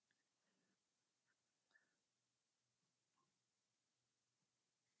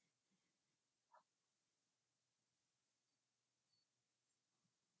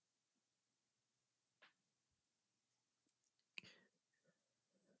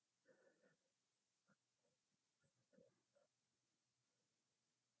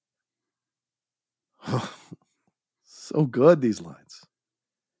 So good, these lines.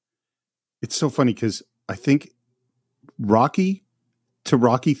 It's so funny because I think Rocky to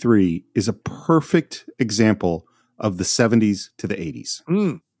Rocky 3 is a perfect example of the 70s to the 80s.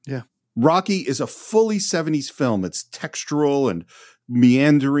 Yeah. Rocky is a fully 70s film. It's textural and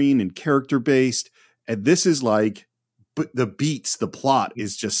meandering and character based. And this is like the beats, the plot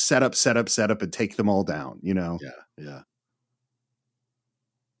is just set up, and take them all down, you know? Yeah. Yeah.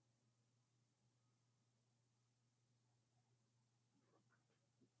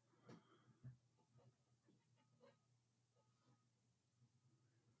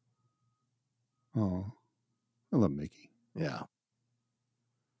 Oh, I love Mickey. Yeah.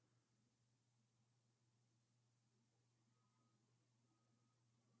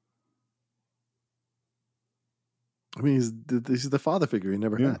 I mean, he's the father figure he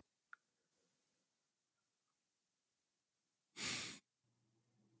never had.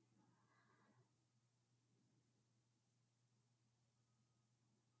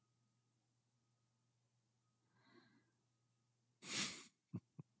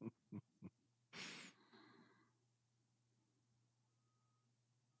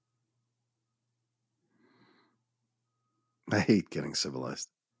 I hate getting civilized.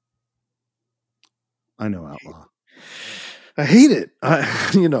 I know, Outlaw. I hate it.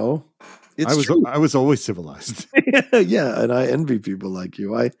 It's true. I was always civilized. Yeah, and I envy people like you.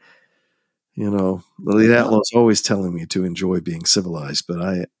 The lead outlaw's always telling me to enjoy being civilized,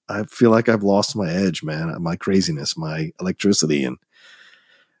 but I feel like I've lost my edge, man, my craziness, my electricity, and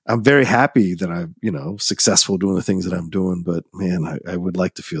I'm very happy that I'm, successful doing the things that I'm doing, but man, I would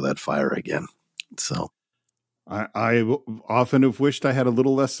like to feel that fire again. So I often have wished I had a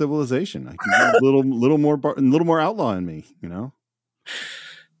little less civilization. I could a little more outlaw in me,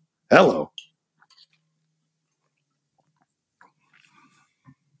 Hello.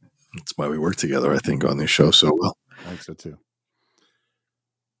 That's why we work together, I think, on this show so well. I think so too.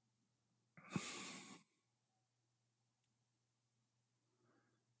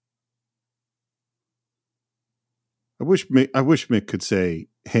 I wish Mick could say,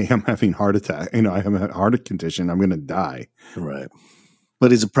 "Hey, I'm having heart attack. I have a heart condition. I'm going to die." Right.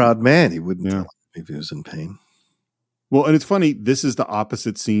 But he's a proud man. He wouldn't Yeah. tell him if he was in pain. Well, and it's funny. This is the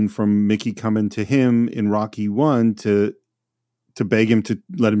opposite scene from Mickey coming to him in Rocky 1 to beg him to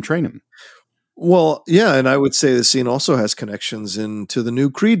let him train him. Well, yeah, and I would say the scene also has connections into the new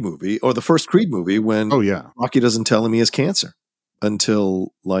Creed movie or the first Creed movie when Rocky doesn't tell him he has cancer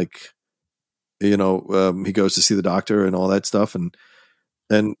until he goes to see the doctor and all that stuff, and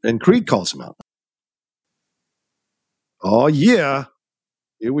Creed calls him out. Oh yeah,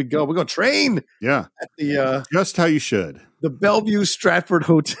 here we go. We're gonna train. Yeah, at the just how you should. The Bellevue Stratford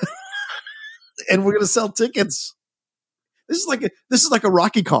Hotel, and we're gonna sell tickets. This is like a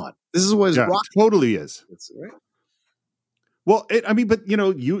Rocky Con. This is what Rocky totally is. Right? Well, but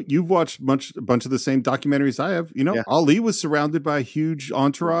you've watched a bunch of the same documentaries I have. Ali was surrounded by a huge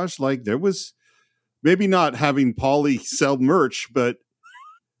entourage. Like there was maybe not having Paulie sell merch, but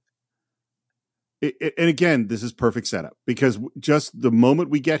and again, this is perfect setup because just the moment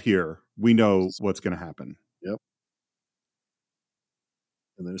we get here, we know what's going to happen. Yep.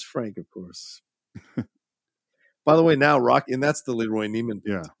 And there's Frank, of course. By the way, now Rocky, and that's the Leroy Neiman.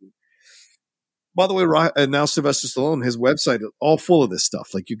 Yeah. By the way, now Sylvester Stallone, his website is all full of this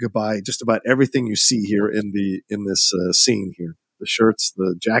stuff. Like you could buy just about everything you see here in this scene here: the shirts,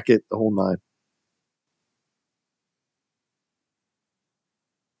 the jacket, the whole nine.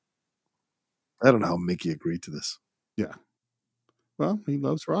 I don't know how Mickey agreed to this. Yeah. Well, he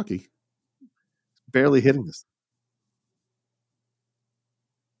loves Rocky. Barely hitting this.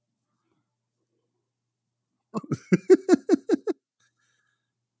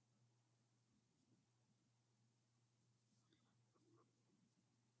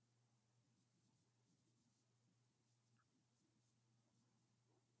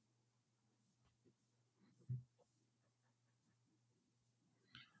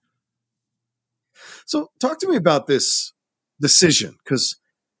 So talk to me about this decision, because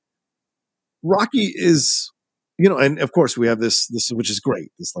Rocky is, and of course we have this, which is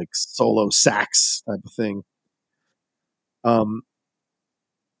great, this like solo sax type of thing.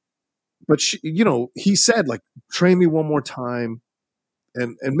 But he said, like, train me one more time.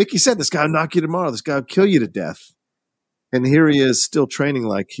 And Mickey said, this guy will knock you tomorrow. This guy will kill you to death. And here he is still training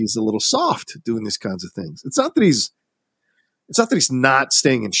like he's a little soft doing these kinds of things. It's not that he's not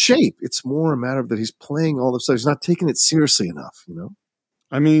staying in shape. It's more a matter of that he's playing all this stuff. He's not taking it seriously enough,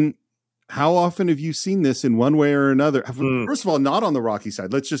 I mean, how often have you seen this in one way or another? First of all, not on the Rocky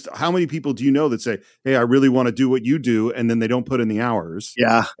side. How many people do you know that say, "Hey, I really want to do what you do," and then they don't put in the hours,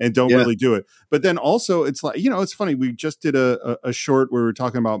 and don't really do it. But then also, it's like it's funny. We just did a short where we were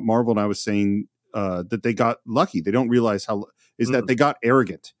talking about Marvel, and I was saying that they got lucky. They don't realize that they got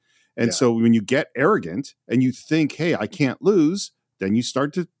arrogant, and so when you get arrogant and you think, "Hey, I can't lose," then you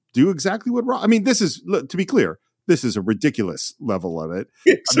start to do exactly what Rocky. I mean, this is, to be clear, this is a ridiculous level of it.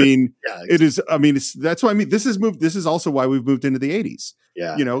 I mean, it is. I mean, that's why. I mean, this is also why we've moved into the 80s.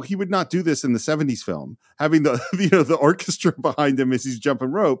 Yeah, he would not do this in the 70s film, having the the orchestra behind him as he's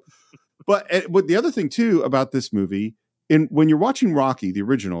jumping rope. But the other thing too about this movie, when you're watching Rocky, the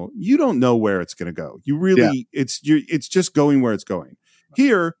original, you don't know where it's going to go. You really, it's just going where it's going.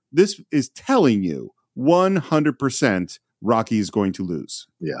 Here, this is telling you 100% Rocky is going to lose.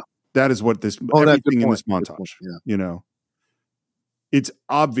 Yeah. That is what everything in this montage, it's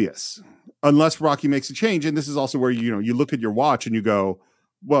obvious unless Rocky makes a change. And this is also where, you look at your watch and you go,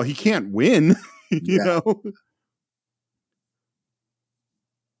 well, he can't win, know?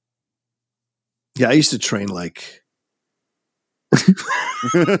 Yeah. I used to train like,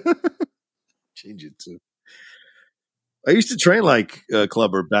 change it to I used to train like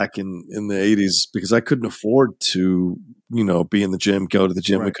Clubber back in the 80s because I couldn't afford to, be in the gym, go to the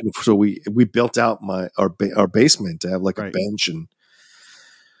gym. Right. So we built out our basement to have like a Right. bench and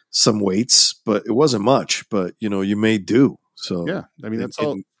some weights, but it wasn't much. But you made do. So Yeah, I mean that's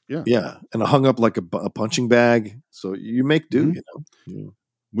all. Yeah, yeah, and I hung up like a punching bag, so you make do. Mm-hmm.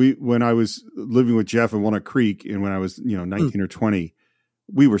 When I was living with Jeff in Walnut Creek, and when I was 19 or 20,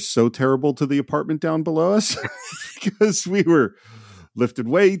 we were so terrible to the apartment down below us because we were lifting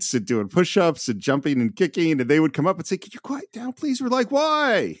weights and doing push-ups and jumping and kicking, and they would come up and say, "Can you quiet down, please?" We're like,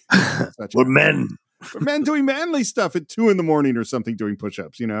 "Why?" We're men. We're men doing manly stuff at 2 a.m. or something, doing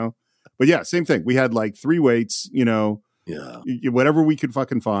push-ups, But yeah, same thing. We had like 3 weights, Yeah, whatever we could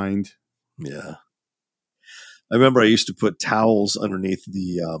fucking find. yeah. I remember I used to put towels underneath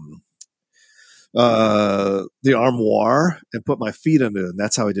the armoire and put my feet under it, and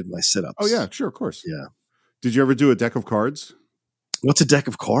that's how I did my sit-ups. Oh yeah, sure, of course. Yeah. Did you ever do a deck of cards? What's a deck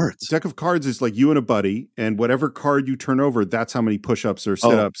of cards? A deck of cards is like you and a buddy, and whatever card you turn over, that's how many push-ups or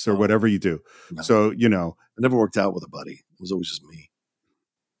sit-ups or whatever you do. No. So, I never worked out with a buddy. It was always just me.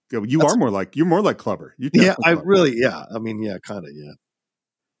 You're more like Clubber. Yeah, I really, yeah. I mean, yeah, kind of, yeah.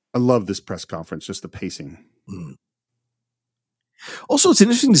 I love this press conference, just the pacing. Mm. Also, it's an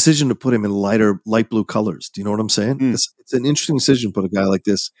interesting decision to put him in light blue colors. Do you know what I'm saying? It's an interesting decision to put a guy like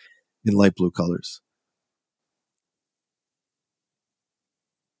this in light blue colors.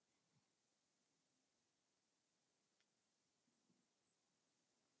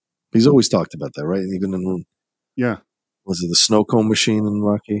 He's always talked about that, right? Even in was it the snow cone machine in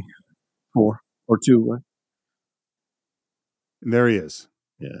Rocky 4 or 2, right? And there he is.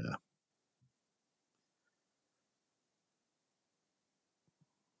 Yeah.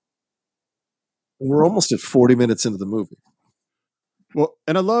 We're almost at 40 minutes into the movie. Well,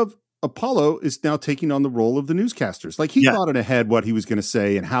 and I love Apollo is now taking on the role of the newscasters. Like he thought in ahead what he was going to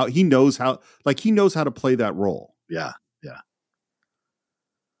say and how he knows how to play that role. Yeah. Yeah.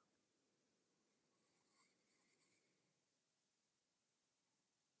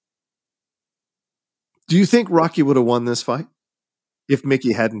 Do you think Rocky would have won this fight if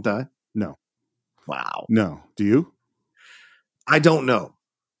Mickey hadn't died? No. Wow. No. Do you? I don't know.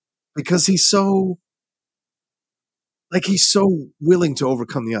 Because he's so willing to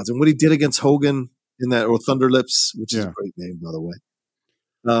overcome the odds. And what he did against Hogan in that, or Thunderlips, which is a great name, by the way.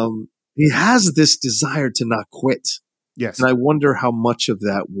 He has this desire to not quit. Yes. And I wonder how much of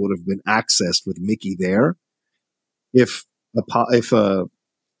that would have been accessed with Mickey there if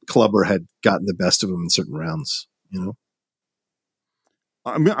Clubber had gotten the best of him in certain rounds,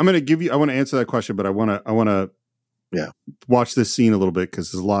 I'm going to give you, I want to answer that question, but I want to watch this scene a little bit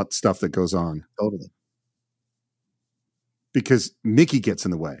because there's a lot of stuff that goes on. Totally. Because Mickey gets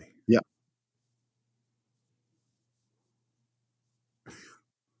in the way. Yeah.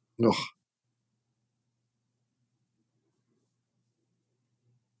 Ugh.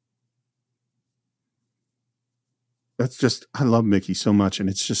 That's just, I love Mickey so much, and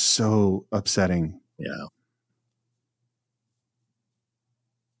it's just so upsetting. Yeah.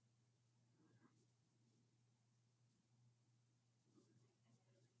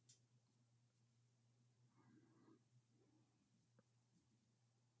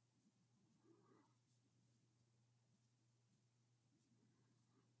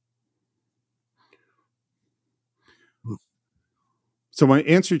 So my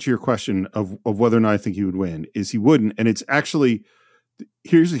answer to your question of whether or not I think he would win is he wouldn't. And it's actually,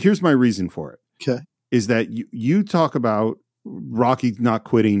 here's my reason for it. Okay. Is that you talk about Rocky not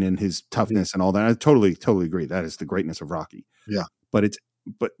quitting and his toughness and all that. I totally agree. That is the greatness of Rocky. Yeah. But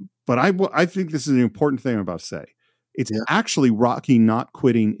I think this is an important thing I'm about to say. It's actually Rocky not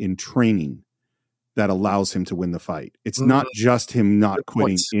quitting in training that allows him to win the fight. It's not just him not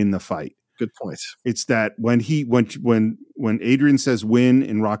quitting in the fight. Good point. It's that when Adrian says win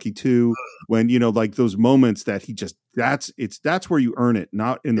in Rocky 2, when like those moments that he just that's where you earn it,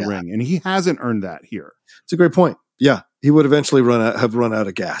 not in the ring, and he hasn't earned that here. It's a great point. Yeah, he would eventually have run out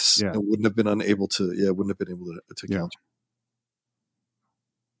of gas. Yeah, and wouldn't have been able to counter.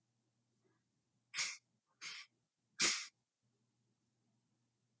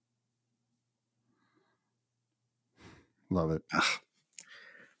 Love it.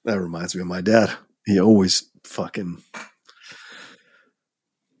 That reminds me of my dad. He always fucking,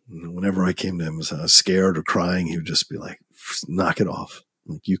 whenever I came to him, was scared or crying, he would just be like, knock it off.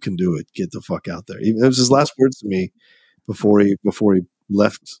 Like, you can do it. Get the fuck out there. Even, it was his last words to me before he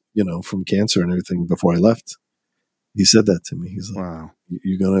left, from cancer and everything. Before I left, he said that to me. He's like, wow,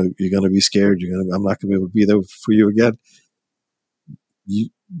 you're gonna be scared. I'm not gonna be able to be there for you again.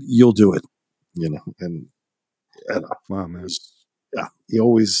 You'll do it, and And, Wow, man. yeah, he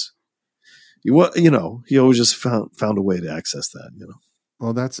always just found a way to access that,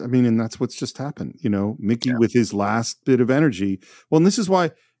 Well, and that's what's just happened. Mickey with his last bit of energy. Well, and this is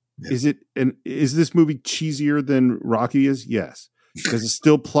why. Yeah. Is this movie cheesier than Rocky is? Yes. Does it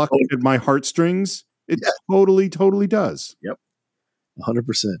still pluck at my heartstrings? It totally, totally does. Yep. 100%.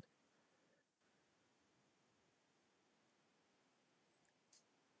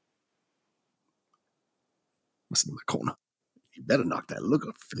 Listen to the corner. You better knock that look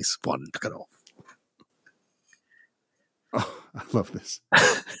off your face. One, knock it off. Oh, I love this.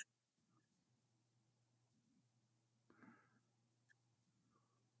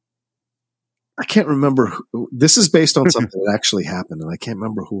 I can't remember. This is based on something that actually happened, and I can't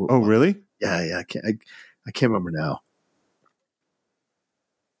remember who. Oh, really? Yeah. I can't remember now.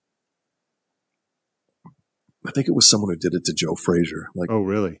 I think it was someone who did it to Joe Frazier. Oh,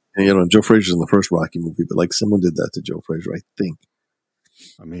 really? And, Joe Frazier's in the first Rocky movie, but someone did that to Joe Frazier, I think.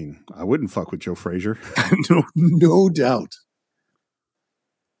 I mean, I wouldn't fuck with Joe Frazier. No doubt.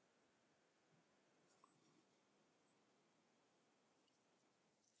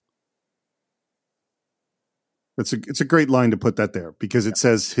 It's a great line to put that there because it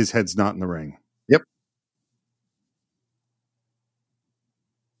says his head's not in the ring. Yep.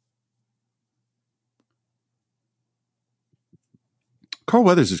 Carl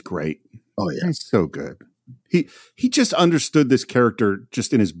Weathers is great. Oh yeah, he's so good. He just understood this character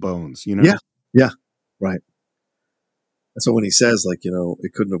just in his bones, Yeah, right. So when he says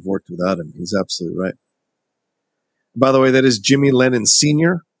it couldn't have worked without him, he's absolutely right. By the way, that is Jimmy Lennon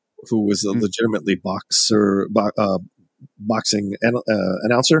Sr., who was a legitimately boxing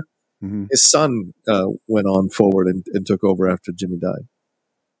announcer. Mm-hmm. His son went on forward and took over after Jimmy died.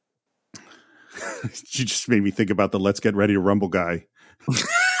 You just made me think about the "Let's Get Ready to Rumble" guy,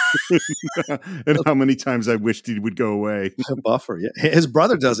 and how many times I wished he would go away. Buffer, yeah. His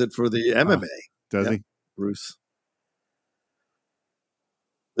brother does it for the MMA. Does he? Bruce.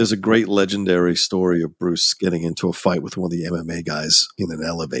 There's a great legendary story of Bruce getting into a fight with one of the MMA guys in an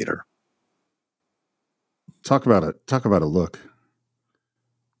elevator. Talk about a look.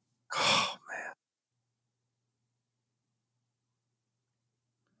 Oh, man.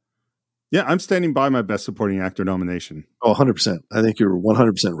 Yeah, I'm standing by my Best Supporting Actor nomination. Oh, 100%. I think you're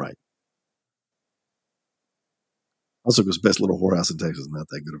 100% right. Also, because Best Little Whorehouse in Texas is not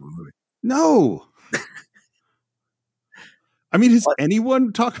that good of a movie. No. I mean, has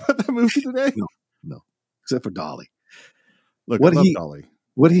anyone talked about that movie today? No. Except for Dolly. Look, I love Dolly.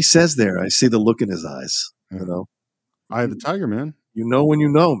 What he says there, I see the look in his eyes. Yeah. Eye of the Tiger, man. You know when you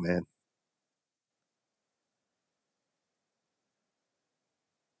know, man.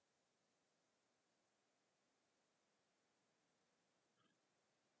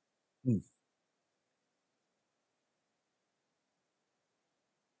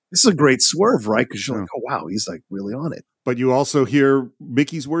 This is a great swerve, right? Because you're like, oh, wow, he's really on it. But you also hear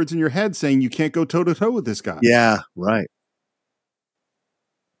Mickey's words in your head saying you can't go toe-to-toe with this guy. Yeah, right.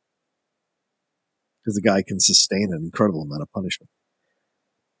 Because the guy can sustain an incredible amount of punishment.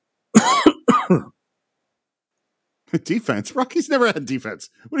 Defense? Rocky's never had defense.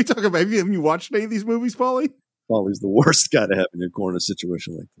 What are you talking about? Have you watched any of these movies, Paulie? Paulie's the worst guy to have in your corner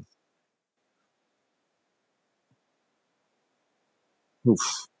situation like this.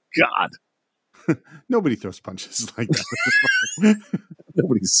 Oof. God. Nobody throws punches like that.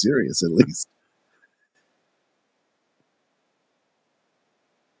 Nobody's serious, at least.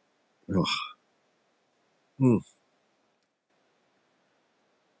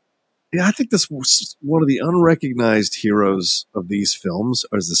 Yeah, I think this was one of the unrecognized heroes of these films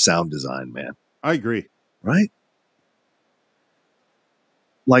is the sound design, man. I agree. Right?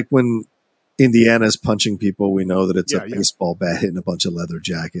 Like when Indiana's punching people, we know that it's a baseball bat hitting a bunch of leather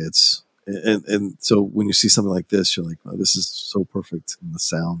jackets. And so when you see something like this, you're like, oh, this is so perfect in the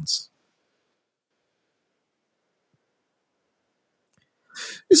sounds.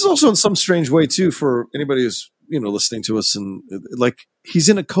 This is also in some strange way, too, for anybody who's, listening to us. And he's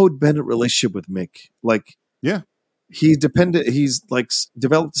in a codependent relationship with Mick. He's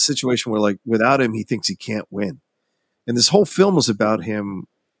developed a situation where without him, he thinks he can't win. And this whole film is about him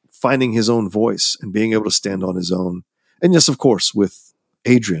finding his own voice and being able to stand on his own. And yes, of course, with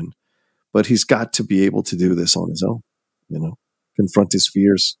Adrian, but he's got to be able to do this on his own, confront his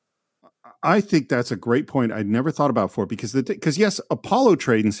fears. I think that's a great point. I'd never thought about before because yes, Apollo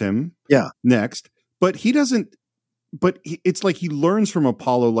trains him next, but he doesn't, it's like he learns from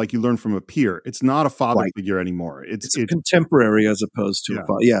Apollo like you learn from a peer. It's not a father figure anymore. It's a contemporary as opposed to a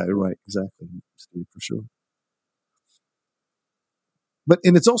father. Yeah, right. Exactly. For sure.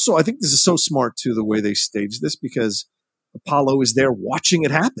 and it's also, I think this is so smart too, the way they stage this, because Apollo is there watching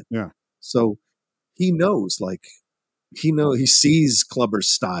it happen. Yeah. So he knows, he sees Clubber's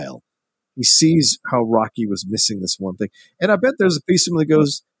style. He sees how Rocky was missing this one thing. And I bet there's a piece of him that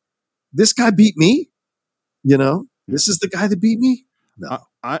goes, this guy beat me? This is the guy that beat me? No.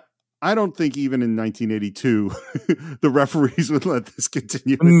 I don't think even in 1982 the referees would let this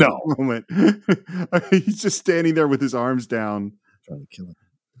continue. No. This moment. He's just standing there with his arms down. Trying to kill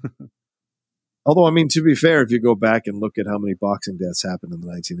him. Although, I mean, to be fair, if you go back and look at how many boxing deaths happened in the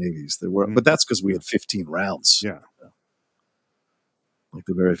 1980s, there were, but that's because we had 15 rounds. Yeah. Like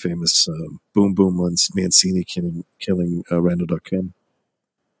the very famous Boom Boom Mancini killing Randall Duck Kim.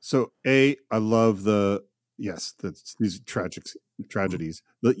 So, I love these tragedies.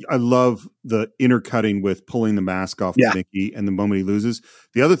 I love the intercutting with pulling the mask off of Mickey and the moment he loses.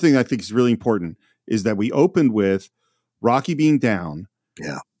 The other thing I think is really important is that we opened with Rocky being down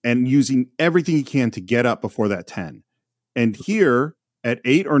and using everything he can to get up before that 10. And here at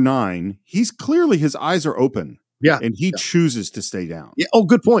 8 or 9, he's clearly, his eyes are open. Yeah. And he chooses to stay down. Yeah. Oh,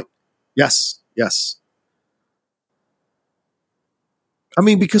 good point. Yes. I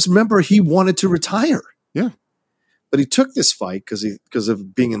mean, because remember, he wanted to retire. Yeah. But he took this fight because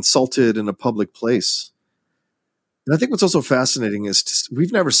of being insulted in a public place. And I think what's also fascinating is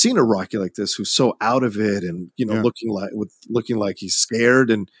we've never seen a Rocky like this who's so out of it and looking like he's scared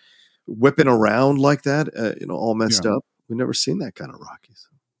and whipping around like that, all messed up. We've never seen that kind of Rocky. So.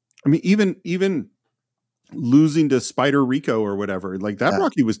 I mean, even losing to Spider Rico or whatever, like that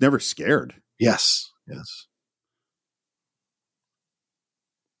Rocky was never scared. Yes.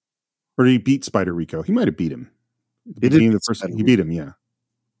 Or did he beat Spider Rico? He might have beat him. He beat him, yeah.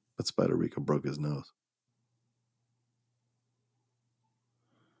 But Spider Rico broke his nose.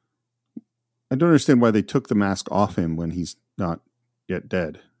 I don't understand why they took the mask off him when he's not yet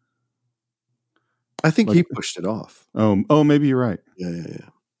dead. I think he pushed it off. Oh, maybe you're right. Yeah.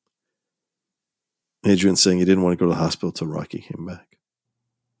 Adrian saying he didn't want to go to the hospital till Rocky came back.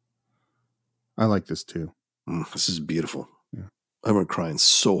 I like this too. This is beautiful. Yeah. I remember crying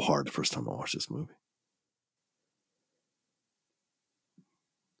so hard the first time I watched this movie.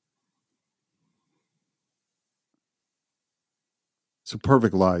 It's a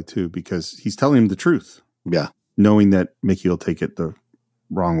perfect lie too, because he's telling him the truth. Yeah. Knowing that Mickey will take it the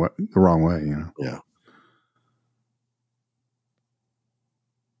wrong way, Yeah.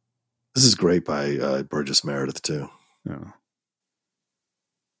 This is great by Burgess Meredith too. Yeah.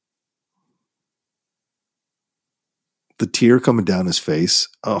 The tear coming down his face.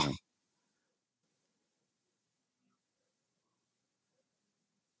 Oh. Yeah.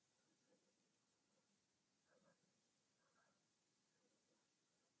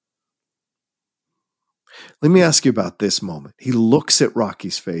 Let me ask you about this moment. He looks at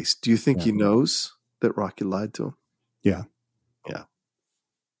Rocky's face. Do you think he knows that Rocky lied to him? Yeah. Yeah.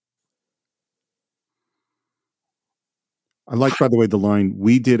 I like, by the way, the line,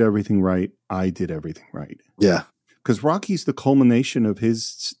 "We did everything right. I did everything right." Yeah. Because Rocky's the culmination of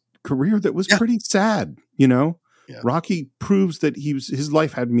his career that was pretty sad, Yeah. Rocky proves that his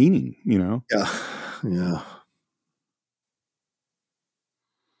life had meaning, Yeah.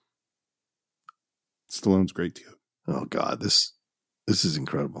 Stallone's great too. Oh God, this is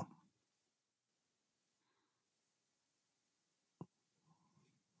incredible.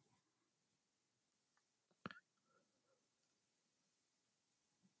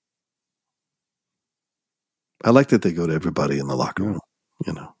 I like that they go to everybody in the locker room.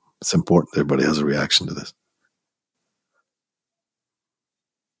 It's important. Everybody has a reaction to this.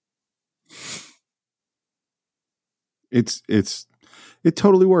 It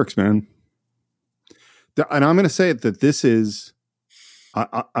totally works, man. And I'm going to say it that this is,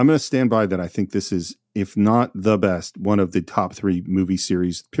 I'm going to stand by that. I think this is, if not the best, one of the top 3 movie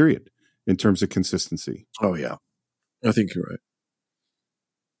series, period, in terms of consistency. Oh yeah. I think you're right.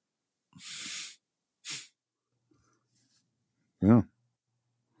 Yeah.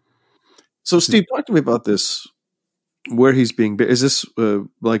 So Steve, talk to me about this, where he's being, is this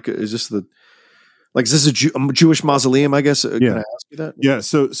is this a Jewish mausoleum, I guess? Can I ask you that? Yeah.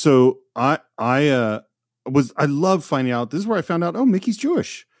 So I love finding out. This is where I found out, Mickey's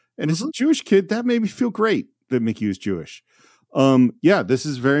Jewish. And as a Jewish kid, that made me feel great that Mickey was Jewish. This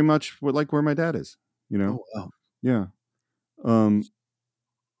is very much where my dad is, Oh, wow. Yeah.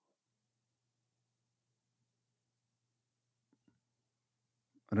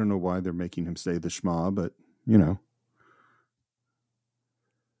 I don't know why they're making him say the Shema, but Yeah,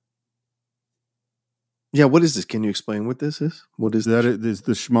 what is this? Can you explain what this is? What is that?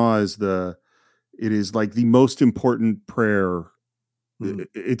 The Shema is it is like the most important prayer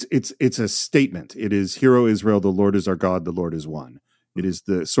It's a statement. It is, "Hear, O Israel, the Lord is our God, the Lord is one." It is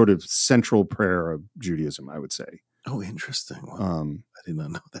the sort of central prayer of Judaism, I would say. Oh, interesting. Wow. I did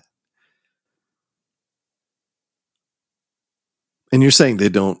not know that. And you're saying they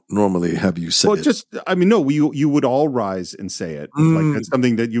don't normally have you say it? No, you would all rise and say it. Like that's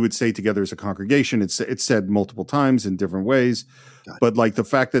something that you would say together as a congregation. It's said multiple times in different ways. Gotcha. But like the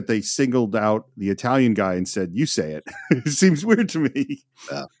fact that they singled out the Italian guy and said, "You say it," it seems weird to me.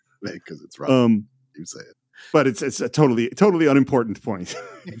 Yeah, because it's right. You say it. But it's a totally unimportant point.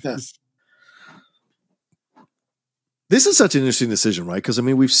 Yeah. This is such an interesting decision, right? Because, I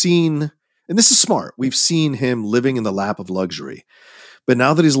mean, we've seen, and this is smart, we've seen him living in the lap of luxury. But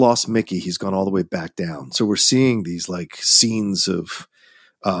now that he's lost Mickey, he's gone all the way back down. So we're seeing these like scenes of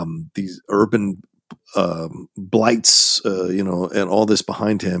these urban blights, and all this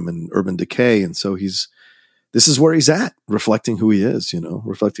behind him and urban decay. And so this is where he's at, reflecting who he is,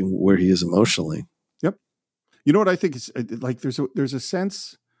 reflecting where he is emotionally. Yep. You know what I think is like, there's a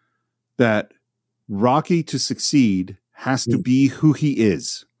sense that Rocky to succeed has to be who he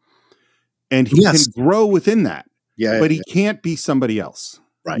is. And he can grow within that. But he can't be somebody else.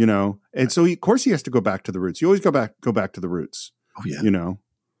 Right. And so of course he has to go back to the roots. You always go back to the roots. Oh yeah.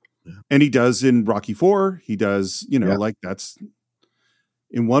 And he does in Rocky IV. He does, like that's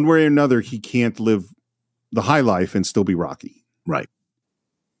in one way or another, he can't live the high life and still be Rocky. Right.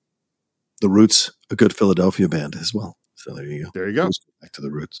 The Roots, a good Philadelphia band as well. So there you go. There you go. Back to the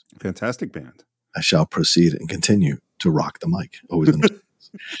Roots. Fantastic band. I shall proceed and continue to rock the mic. Always.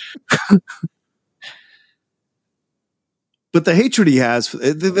 But the hatred he has,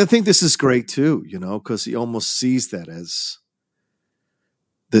 I think this is great too, because he almost sees that as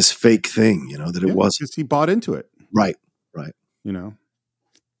this fake thing, that it wasn't. Because he bought into it. Right. Yeah.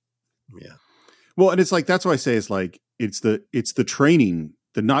 Well, and it's like, that's why I say it's like, it's the training,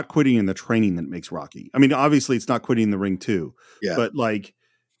 the not quitting and the training that makes Rocky. I mean, obviously it's not quitting the ring too, but like,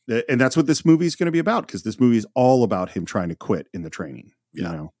 and that's what this movie is going to be about, because this movie is all about him trying to quit in the training,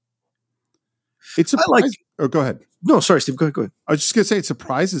 It's go ahead. No, sorry, Steve. Go ahead. I was just going to say, it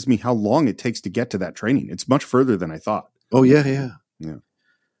surprises me how long it takes to get to that training. It's much further than I thought. Oh, yeah.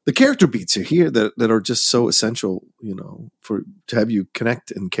 The character beats are here that are just so essential, to have you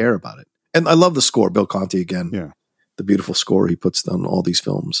connect and care about it. And I love the score, Bill Conti again. Yeah. The beautiful score he puts on all these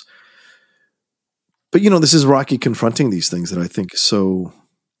films. But, this is Rocky confronting these things that I think is so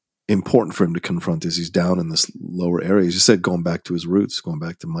important for him to confront as he's down in this lower area. As you said, going back to his roots, going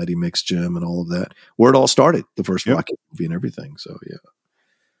back to Mighty Mix Gym and all of that, where it all started, the first Rocky movie and everything. So yeah,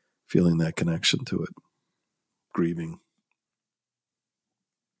 feeling that connection to it, grieving.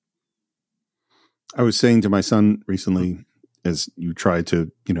 I was saying to my son recently, as you try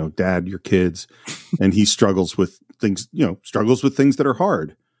to, dad your kids, and he struggles with things that are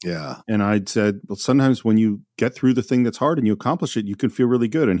hard. Yeah. And I'd said, well, sometimes when you get through the thing that's hard and you accomplish it, you can feel really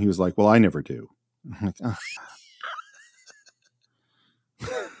good. And he was like, well, I never do. I'm like, oh.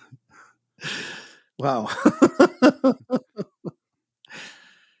 Wow.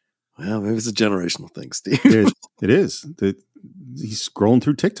 Well, maybe it's a generational thing, Steve. It is. He's scrolling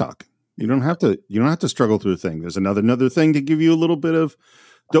through TikTok. You don't have to struggle through a thing. There's another thing to give you a little bit of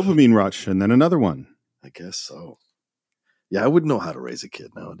dopamine rush, and then another one. I guess so. Yeah, I wouldn't know how to raise a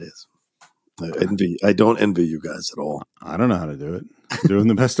kid nowadays. I don't envy you guys at all. I don't know how to do it. I'm doing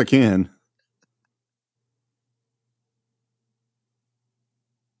the best I can.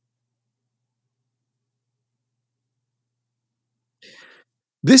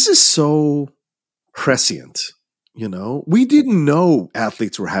 This is so prescient. We didn't know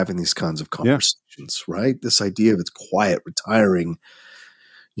athletes were having these kinds of conversations, right? This idea of it's quiet, retiring.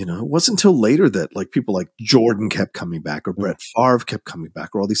 It wasn't until later that like people like Jordan kept coming back, or Brett Favre kept coming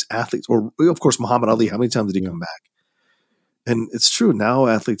back, or all these athletes, or of course Muhammad Ali. How many times did he come back? And it's true. Now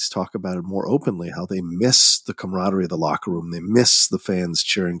athletes talk about it more openly, how they miss the camaraderie of the locker room. They miss the fans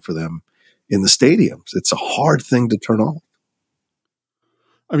cheering for them in the stadiums. It's a hard thing to turn off.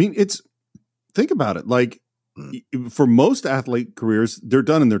 I mean, think about it. Like for most athlete careers, they're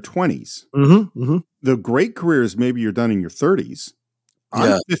done in their 20s. Mm-hmm, mm-hmm. The great careers, maybe you're done in your 30s.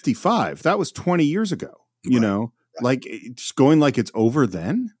 I'm 55. That was 20 years ago, like it's going like it's over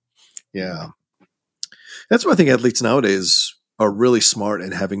then. Yeah. That's why I think athletes nowadays are really smart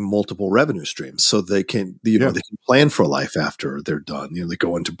in having multiple revenue streams, so they can, they can plan for a life after they're done. They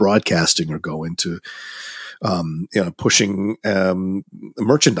go into broadcasting or go into, pushing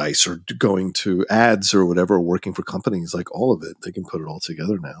merchandise or going to ads or whatever, working for companies, like all of it. They can put it all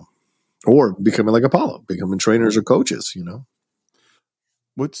together now, or becoming like Apollo, becoming trainers or coaches,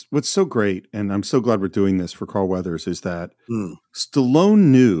 What's so great, and I'm so glad we're doing this for Carl Weathers, is that Mm. Stallone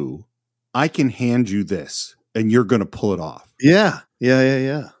knew I can hand you this and you're going to pull it off. Yeah.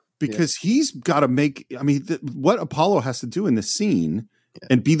 Because he's got to make, I mean, what Apollo has to do in this scene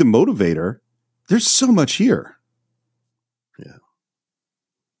and be the motivator, there's so much here. Yeah.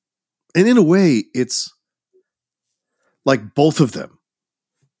 And in a way, it's like both of them.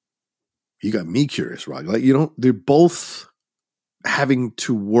 You got me curious, Rock. Like, they're both having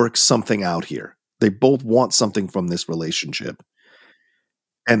to work something out here. They both want something from this relationship.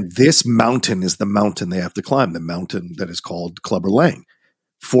 And this mountain is the mountain they have to climb, the mountain that is called Clubber Lang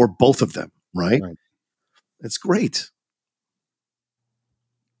for both of them, right? It's great.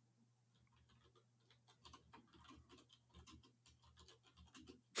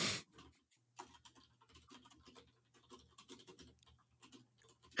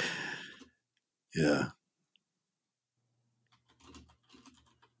 Yeah.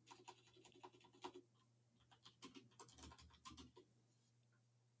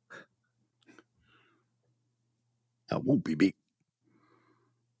 That won't be me.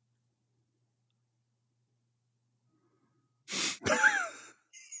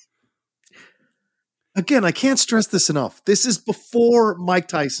 Again, I can't stress this enough. This is before Mike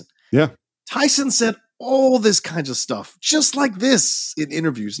Tyson. Yeah. Tyson said all this kinds of stuff, just like this in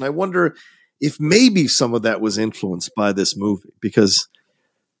interviews. And I wonder if maybe some of that was influenced by this movie, because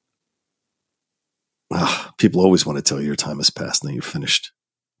people always want to tell you your time has passed and then you're finished.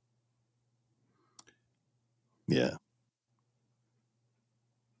 Yeah.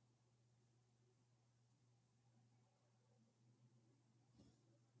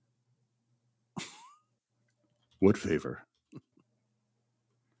 What favor?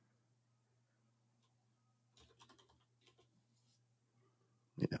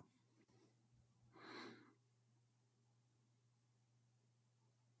 Yeah.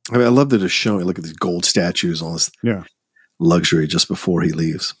 I mean, I love that it's showing. Look at these gold statues, all this luxury just before he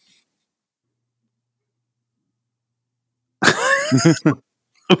leaves.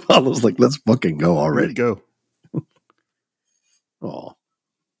 Apollo's like, let's fucking go already. Go. Oh.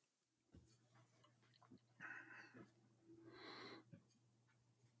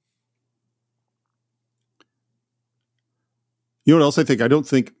 You know what else I think? I don't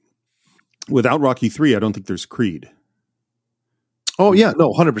think without Rocky III, I don't think there's Creed. Oh yeah,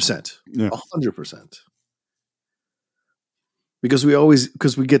 no, 100%. Yeah. 100%. Because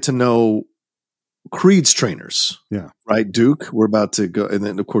we get to know Creed's trainers. Yeah. Right? Duke, we're about to go, and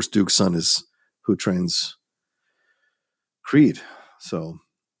then of course Duke's son is who trains Creed. So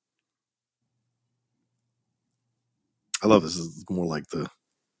I love this. It's more like the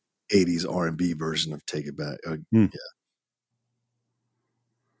 80s R&B version of Take It Back. Yeah.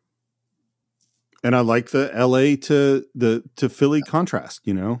 And I like the LA to Philly contrast,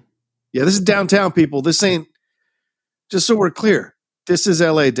 you know? Yeah, this is downtown, people. This ain't, just so we're clear, this is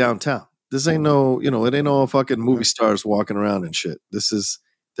LA downtown. This ain't no, it ain't all fucking movie stars walking around and shit.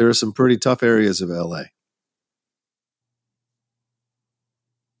 There are some pretty tough areas of LA.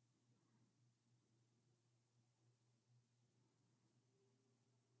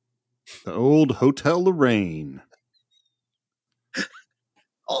 The old Hotel Lorraine.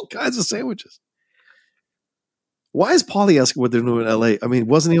 All kinds of sandwiches. Why is Paulie asking what they're doing in LA? I mean,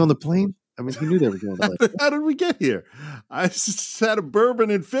 wasn't he on the plane? I mean, he knew they were going to LA. How did we get here? I just had a bourbon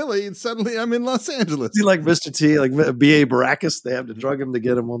in Philly and suddenly I'm in Los Angeles. Is he like Mr. T, like B.A. Baracus? They have to drug him to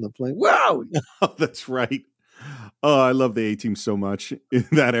get him on the plane. Wow. Oh, that's right. Oh, I love the A-Team so much in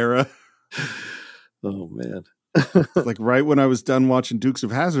that era. Oh, man. Like right when I was done watching Dukes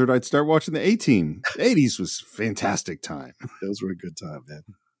of Hazzard, I'd start watching the A-Team. The 80s was a fantastic time. Those were a good time, man.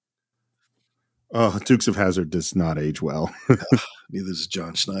 Oh, Dukes of Hazzard does not age well. Neither does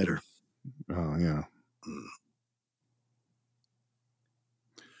John Schneider. Oh, yeah.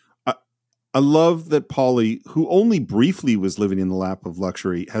 I love that Paulie, who only briefly was living in the lap of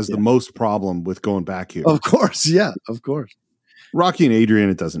luxury, has the most problem with going back here. Of course, yeah, of course. Rocky and Adrian,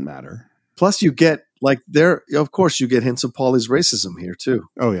 it doesn't matter. Plus, you get of course, you get hints of Paulie's racism here too.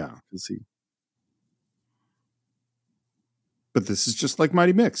 Oh yeah, but this is just like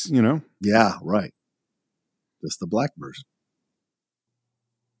Mighty Mix, you know? Yeah, right. Just the black version.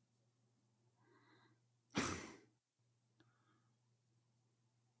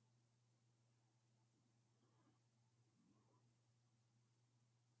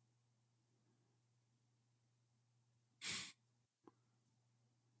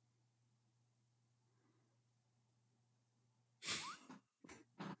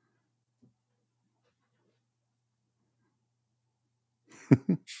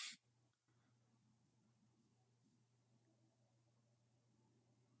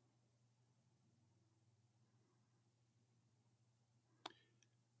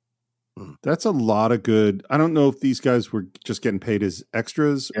 That's a lot of good. I don't know if these guys were just getting paid as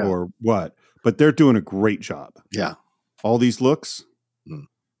extras or what, but they're doing a great job. Yeah. All these looks.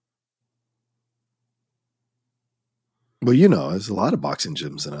 Well, you know, there's a lot of boxing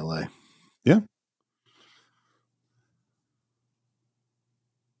gyms in LA. Yeah.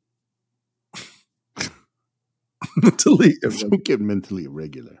 Don't get mentally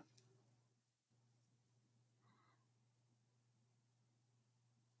irregular.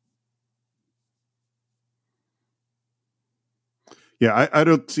 Yeah, I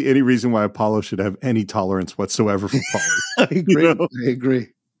don't see any reason why Apollo should have any tolerance whatsoever for Paulie. I agree. You know? I agree.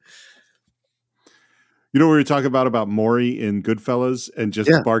 You know, we were talking about Maury in Goodfellas and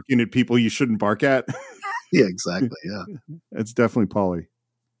just barking at people you shouldn't bark at. Yeah, exactly. Yeah. It's definitely Paulie.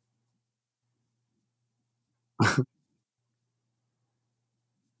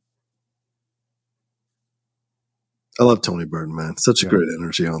 I love Tony Burton, man. Such a great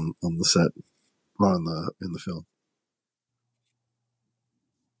energy on the set or in the film.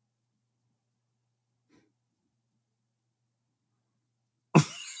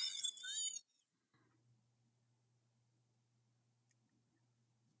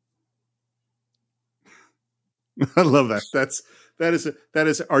 I love that. That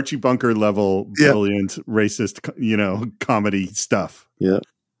is Archie Bunker level brilliant racist, you know, comedy stuff. Yeah.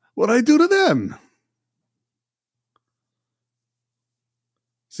 What'd I do to them?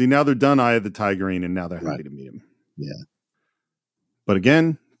 See, now they're done Eye of the Tigerine, and now they're happy to meet him. Yeah. But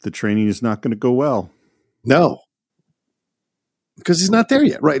again, the training is not going to go well. No. Because he's not there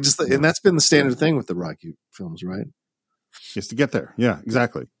yet. Right. And that's been the standard thing with the Rocky films, right? He has to get there. Yeah,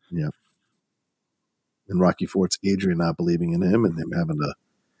 exactly. Yeah. And Rocky IV, it's Adrian not believing in him and him having to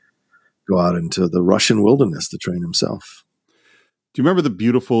go out into the Russian wilderness to train himself. Do you remember the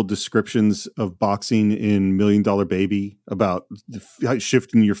beautiful descriptions of boxing in $1 Million Baby about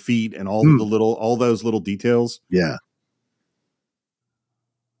shifting your feet and all those little details? Yeah.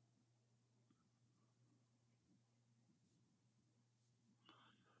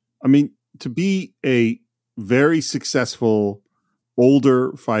 I mean, to be a very successful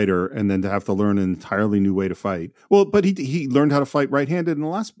older fighter and then to have to learn an entirely new way to fight. Well, but he learned how to fight right-handed in the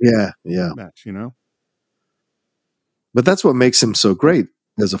last match, you know? But that's what makes him so great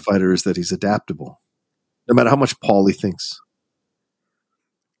as a fighter is that he's adaptable, no matter how much Paulie thinks.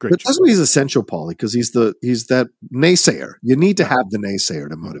 Great. But that's why he's essential, Paulie, because he's that naysayer. You need to have the naysayer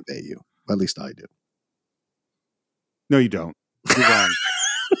to motivate you. At least I do. No, you don't. You're wrong.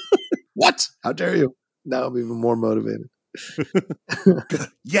 What? How dare you? Now I'm even more motivated.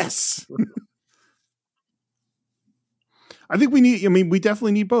 Yes. I think we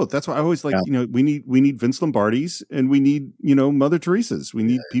definitely need both. That's why I always like, you know, we need Vince Lombardi's and we need, you know, Mother Teresa's. We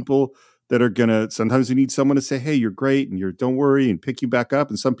need people that are sometimes you need someone to say, hey, you're great and don't worry and pick you back up.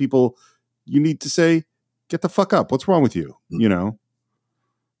 And some people you need to say, get the fuck up. What's wrong with you? You know?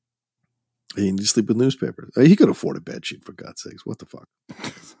 You need to sleep with newspapers. He could afford a bed sheet, for God's sakes. What the fuck?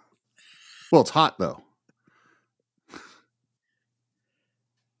 Well, it's hot though.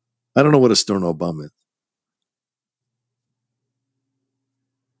 I don't know what a sterno bum is.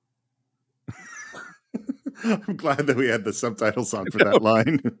 I'm glad that we had the subtitles on for that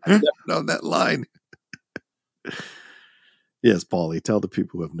line. I never known that line. Yes, Paulie, tell the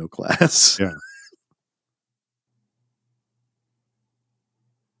people who have no class. Yeah.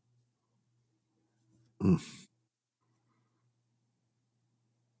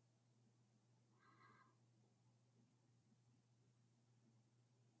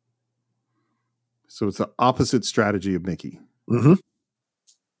 So it's the opposite strategy of Mickey. Mm-hmm.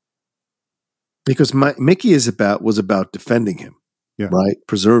 Because Mickey was about defending him, right?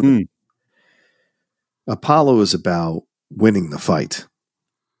 Preserving. Apollo is about winning the fight.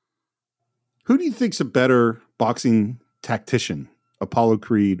 Who do you think's a better boxing tactician, Apollo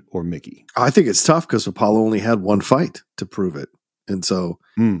Creed or Mickey? I think it's tough because Apollo only had one fight to prove it. And so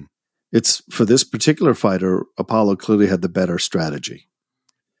it's for this particular fighter, Apollo clearly had the better strategy.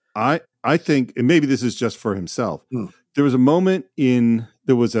 I think, and maybe this is just for himself. There was a moment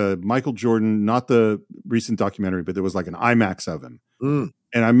there was a Michael Jordan, not the recent documentary, but there was like an IMAX of him. And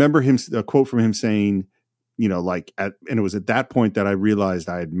I remember a quote from him saying, you know, and it was at that point that I realized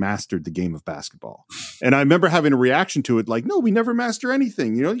I had mastered the game of basketball. And I remember having a reaction to it like, no, we never master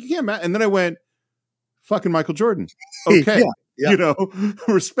anything. You know, you can't. And then I went, fucking Michael Jordan. Okay. You know,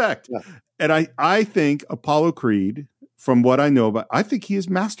 respect. Yeah. And I think Apollo Creed, from what I know about, I think he has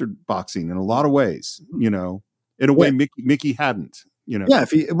mastered boxing in a lot of ways, you know, in a way Mickey hadn't, you know. Yeah,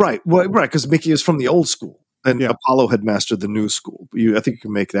 right. Because Mickey is from the old school and Apollo had mastered the new school. I think you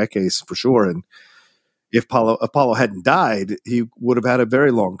can make that case for sure. And if Apollo hadn't died, he would have had a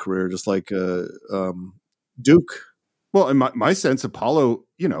very long career, just like Duke. Well, in my sense, Apollo,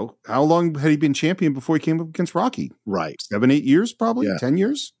 how long had he been champion before he came up against Rocky? Right. 7-8 years, probably? Yeah. 10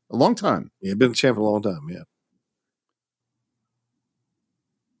 years? A long time. He'd been champion a long time, yeah.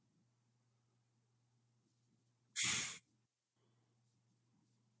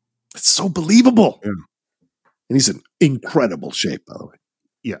 It's so believable. Yeah. And he's in incredible shape, by the way.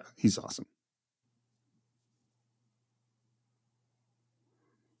 Yeah, he's awesome.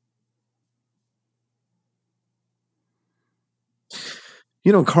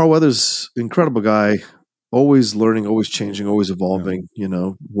 Carl Weathers, incredible guy, always learning, always changing, always evolving,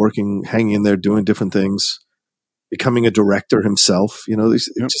 working, hanging in there, doing different things, becoming a director himself. It's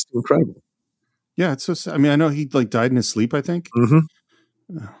just incredible. Yeah, it's so. I mean, I know he died in his sleep, I think.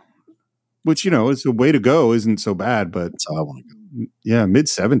 Mm-hmm. Which is a way to go. Isn't so bad, but that's how I want to go. Yeah,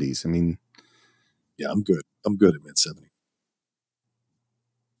 mid-70s. I mean, yeah, I'm good. I'm good at mid-70s.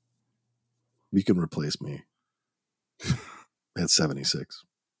 You can replace me at 76.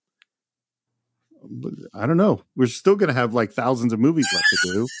 But I don't know. We're still going to have thousands of movies left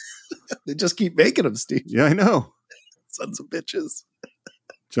to do. They just keep making them, Steve. Yeah, I know. Sons of bitches.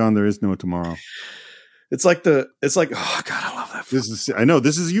 John, there is no tomorrow. It's like, oh God, I love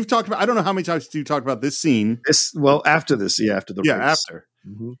that. You've talked about, I don't know how many times you talked about this scene. After this, after the race. After.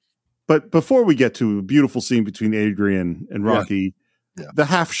 Mm-hmm. But before we get to a beautiful scene between Adrian and Rocky, the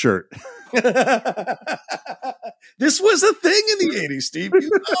half shirt. This was a thing in the 80s, Steve.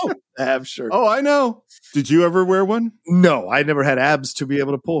 The half shirt. Oh, I know. Did you ever wear one? No, I never had abs to be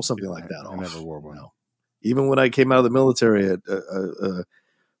able to pull something like that off. I never wore one. No. Even when I came out of the military at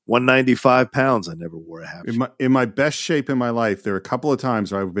 195 pounds, I never wore a half shirt. In my best shape in my life, there are a couple of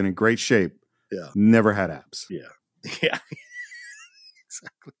times where I've been in great shape. Yeah. Never had abs. Yeah. Yeah.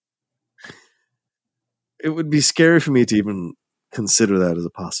 Exactly. It would be scary for me to even consider that as a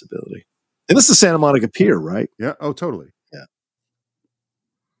possibility. And this is Santa Monica Pier, right? Yeah. Oh, totally. Yeah.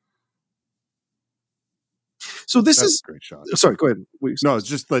 So that's a great shot. Sorry, go ahead. No, it's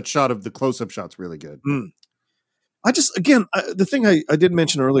just that shot of the close-up shot's really good. The thing I did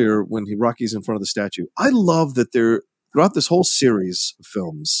mention earlier when Rocky's in front of the statue, I love that throughout this whole series of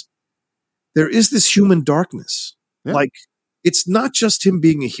films, there is this human darkness. Yeah. Like, it's not just him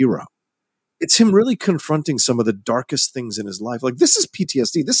being a hero. It's him really confronting some of the darkest things in his life. Like, this is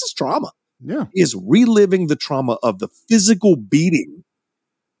PTSD. This is trauma. Yeah. He is reliving the trauma of the physical beating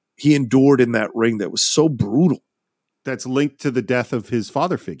he endured in that ring that was so brutal. That's linked to the death of his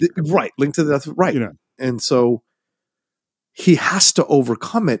father figure. Right. Linked to the death. Right. And so he has to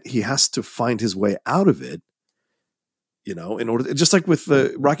overcome it. He has to find his way out of it, in order, just like with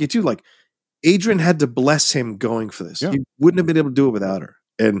Rocky 2, like Adrian had to bless him going for this. Yeah. He wouldn't have been able to do it without her.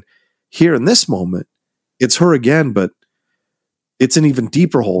 And here in this moment, it's her again, but it's an even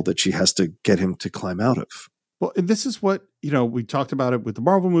deeper hole that she has to get him to climb out of. Well, and this is what, we talked about it with the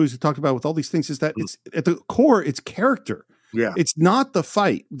Marvel movies, we talked about it with all these things, is that it's at the core, it's character. Yeah. It's not the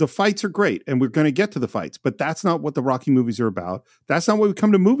fight. The fights are great, and we're going to get to the fights, but that's not what the Rocky movies are about. That's not what we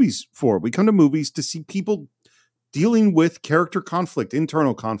come to movies for. We come to movies to see people dealing with character conflict,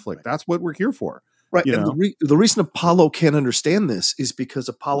 internal conflict. Right. That's what we're here for. Right. And the reason Apollo can't understand this is because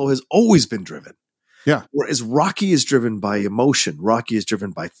Apollo has always been driven. Yeah. Whereas Rocky is driven by emotion. Rocky is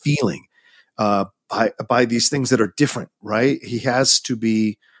driven by feeling, by these things that are different, right? He has to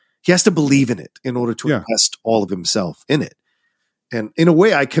believe in it in order to invest all of himself in it. And in a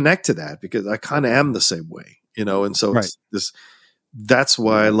way, I connect to that because I kind of am the same way, and so that's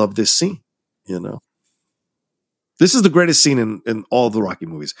why I love this scene, This is the greatest scene in all of the Rocky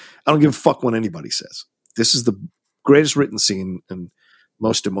movies. I don't give a fuck what anybody says. This is the greatest written scene and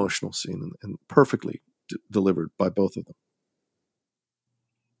most emotional scene, and perfectly delivered by both of them.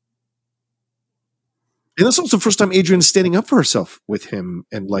 And this was the first time Adrian's standing up for herself with him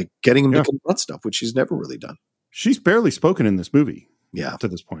and getting him to confront stuff, which she's never really done. She's barely spoken in this movie. Yeah. To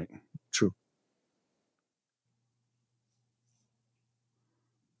this point. True.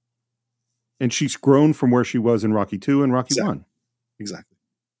 And she's grown from where she was in Rocky 2 and Rocky 1. Exactly.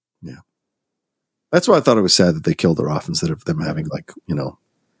 Yeah. That's why I thought it was sad that they killed her off instead of them having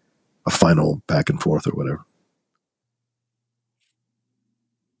a final back and forth or whatever.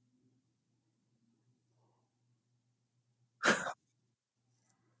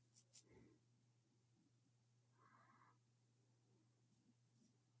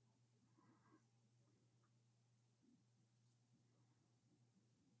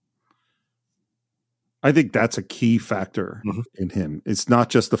 I think that's a key factor in him. It's not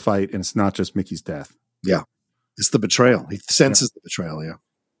just the fight, and it's not just Mickey's death. Yeah. It's the betrayal. He senses the betrayal, yeah.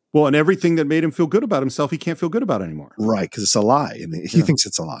 Well, and everything that made him feel good about himself, he can't feel good about anymore. Right, because it's a lie, and he thinks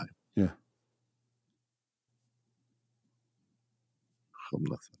it's a lie. Yeah. From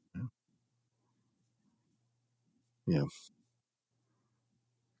nothing. Yeah.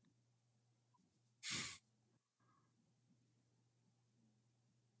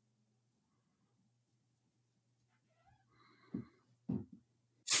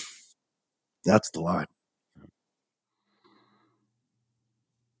 That's the line.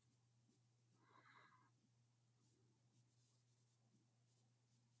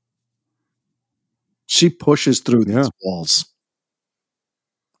 She pushes through these walls.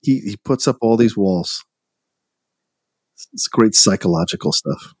 He puts up all these walls. It's great psychological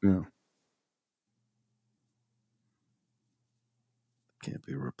stuff. Yeah. Can't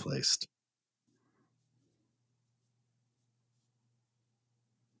be replaced.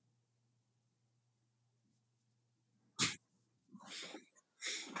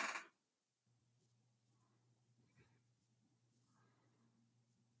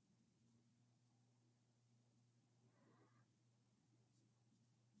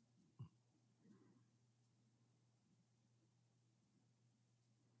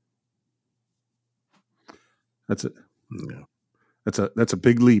 That's it. Yeah. That's a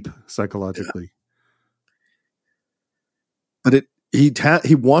big leap psychologically. Yeah. But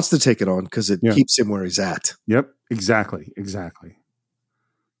he wants to take it on because it keeps him where he's at. Yep, exactly.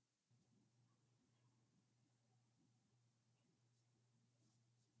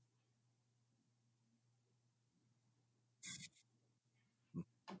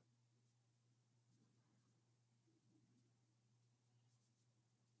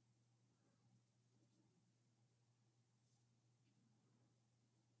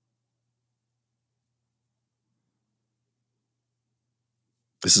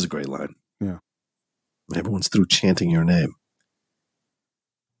 This is a great line. Yeah. Everyone's through chanting your name.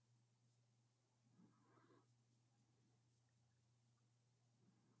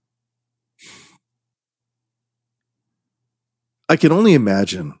 I can only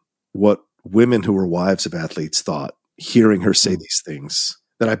imagine what women who were wives of athletes thought hearing her say these things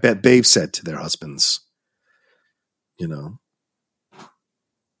that I bet Babe said to their husbands. You know,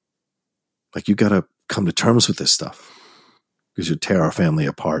 like, you got to come to terms with this stuff because you tear our family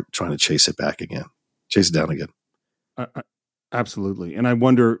apart trying to chase it down again. Absolutely. And I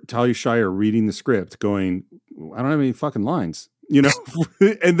wonder, Talia Shire reading the script going, I don't have any fucking lines, you know,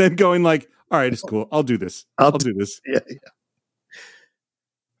 and then going like, all right, it's cool. I'll do this. I'll do this. Yeah.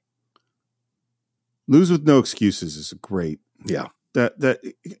 Lose with no excuses is great. Yeah. I'm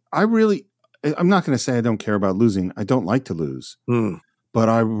not going to say I don't care about losing. I don't like to lose, but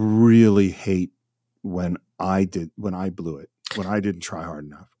I really hate when I blew it, when I didn't try hard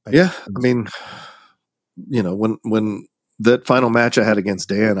enough. I mean, you know, when that final match I had against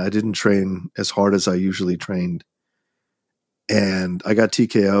Dan, I didn't train as hard as I usually trained. And I got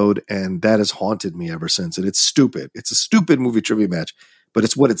TKO'd, and that has haunted me ever since. And it's stupid. It's a stupid movie trivia match, but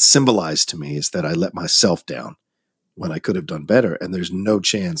it's what it symbolized to me, is that I let myself down when I could have done better. And there's no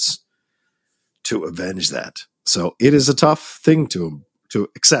chance to avenge that. So it is a tough thing to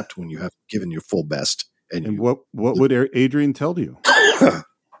accept when you have given your full best. And what would Adrian tell you? I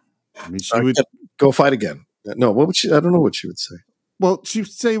mean, she would go fight again. No, what would she? I don't know what she would say. Well, she'd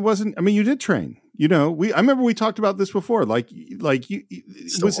say it wasn't. I mean, you did train. You know, I remember we talked about this before. It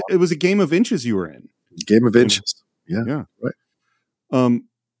was a game of inches you were in. Game of inches. Yeah. Right.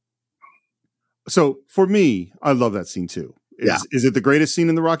 So for me, I love that scene too. Is it the greatest scene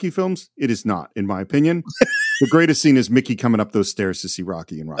in the Rocky films? It is not, in my opinion. The greatest scene is Mickey coming up those stairs to see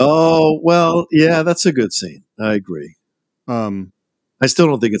Rocky and Rocky. Oh, well, yeah, that's a good scene. I agree. I still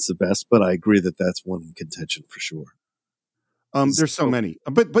don't think it's the best, but I agree that that's one in contention for sure. There's so many,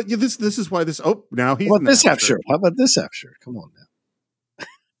 but this is why this. Oh, now he's. How about this half shirt? How about this half shirt? Come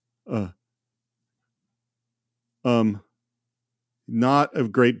on now. Not a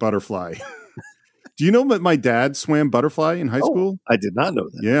great butterfly. Do you know that my dad swam butterfly in high school? I did not know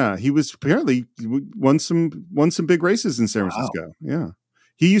that. Yeah, he was apparently won some big races in San Francisco. Yeah,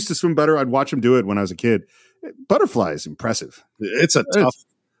 he used to swim better. I'd watch him do it when I was a kid. Butterfly is impressive. It's a tough.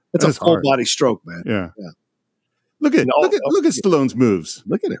 It's a full body stroke, man. Yeah. Look at Stallone's moves.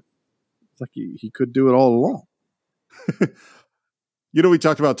 Look at him. It's like he could do it all along. You know, we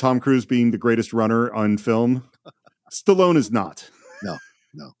talked about Tom Cruise being the greatest runner on film. Stallone is not. No.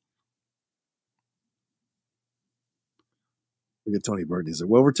 Look at Tony Bird. He said,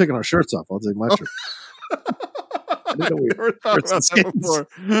 well, we're taking our shirts off. I'll take my shirt. I didn't know we never thought about that before.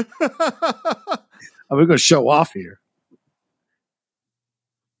 I'm going to show off here.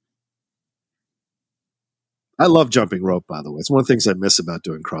 I love jumping rope, by the way. It's one of the things I miss about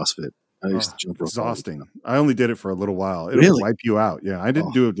doing CrossFit. I used to jump rope. Exhausting. I only did it for a little while. It'll Really? wipe you out. Yeah, I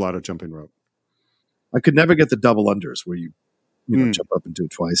didn't do a lot of jumping rope. I could never get the double unders where you jump up and do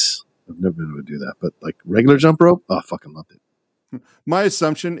it twice. I've never been able to do that. But like regular jump rope, I fucking loved it. My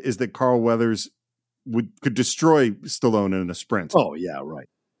assumption is that Carl Weathers could destroy Stallone in a sprint. Oh, yeah, right.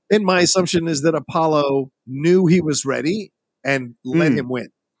 And my assumption is that Apollo knew he was ready and let him win.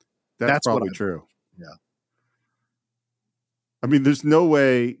 That's probably true. Yeah. I mean, there's no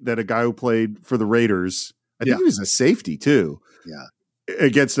way that a guy who played for the Raiders, I think he was a safety too. Yeah.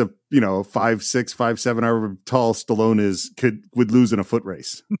 Against a 5'6", 5'7", however tall Stallone would lose in a foot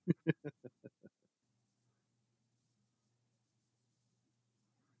race.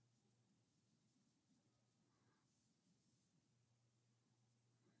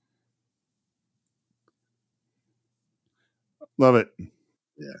 Love it.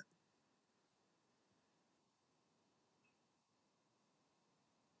 Yeah.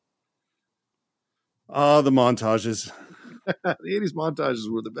 The montages. The 80s montages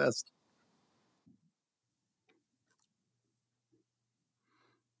were the best.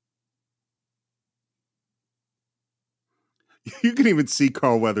 You can even see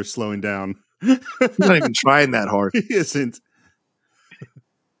Carl Weathers slowing down. He's not even trying that hard. He isn't.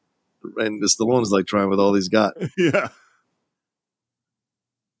 And Stallone's like trying with all he's got. Yeah.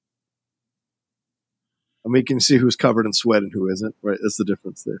 I mean, you can see who's covered in sweat and who isn't, right? That's the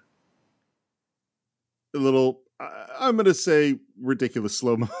difference there. A little, I'm going to say ridiculous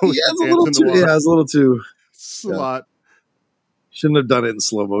slow-mo. Yeah, it's a little too. It's a lot. Shouldn't have done it in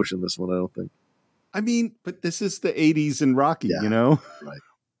slow motion, this one, I don't think. I mean, but this is the 80s in Rocky, Right.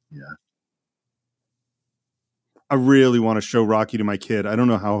 Yeah. I really want to show Rocky to my kid. I don't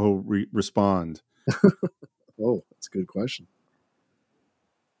know how he'll respond. Oh, that's a good question.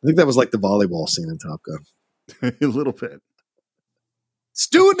 I think that was like the volleyball scene in Top Gun. A little bit.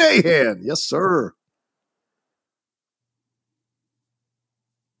 Stu Nahan. Yes, sir.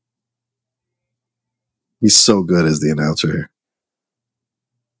 He's so good as the announcer here.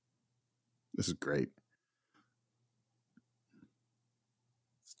 This is great.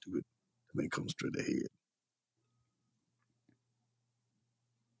 Stupid. May come straight ahead.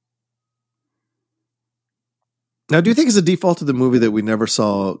 Now, do you think it's a default to the movie that we never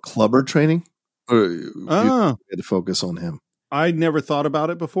saw Clubber training? Or you had to focus on him? I never thought about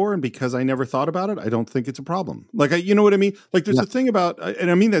it before, and because I never thought about it, I don't think it's a problem. Like, you know what I mean? Like, there's a thing about,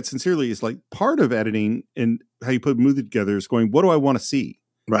 and I mean that sincerely, is like part of editing and how you put a movie together is going, what do I want to see?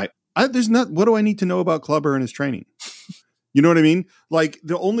 Right. What do I need to know about Clubber and his training? You know what I mean? Like,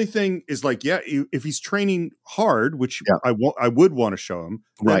 the only thing is like, if he's training hard, which I would want to show him,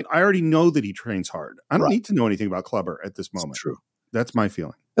 right? I already know that he trains hard. I don't need to know anything about Clubber at this moment. That's true. That's my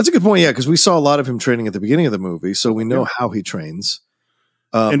feeling. That's a good point. Yeah, because we saw a lot of him training at the beginning of the movie, so we know how he trains.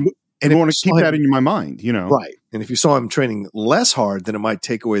 And I want to keep that in my mind, you know? Right. And if you saw him training less hard, then it might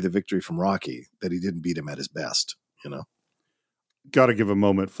take away the victory from Rocky that he didn't beat him at his best, you know? Got to give a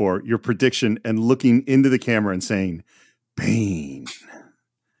moment for your prediction and looking into the camera and saying, Bane.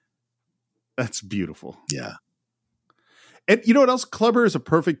 That's beautiful. Yeah. And you know what else? Clubber is a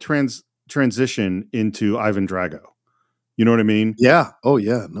perfect transition into Ivan Drago. You know what I mean? Yeah. Oh,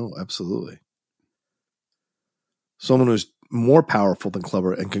 yeah. No, absolutely. Someone who's more powerful than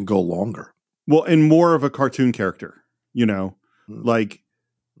Clubber and can go longer. Well, and more of a cartoon character, you know? Like,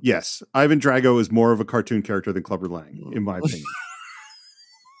 yes, Ivan Drago is more of a cartoon character than Clubber Lang, in my opinion.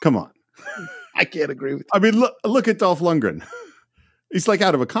 Come on. I can't agree with you. I mean, look at Dolph Lundgren. He's like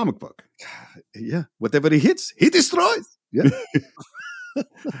out of a comic book. Yeah. Whatever he hits, he destroys. Yeah.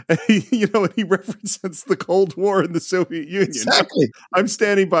 And he represents the Cold War in the Soviet Union. Exactly. I'm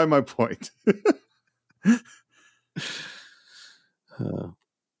standing by my point.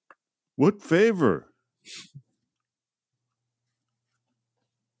 What favor?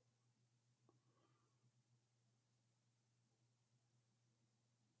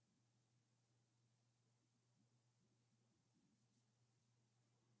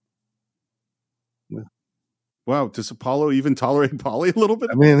 Wow, does Apollo even tolerate Polly a little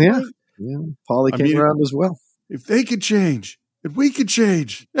bit? I mean, yeah. Polly came around as well. If they could change, if we could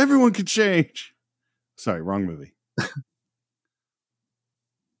change, everyone could change. Sorry, wrong movie.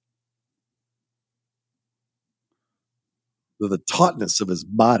 The tautness of his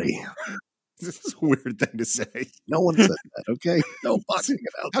body. This is a weird thing to say. No one said that, okay? No boxing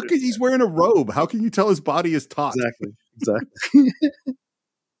announcer. How can he's wearing a robe? How can you tell his body is taut? Exactly.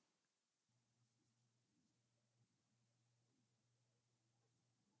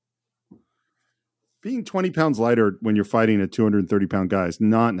 Being 20 pounds lighter when you're fighting a 230-pound guy is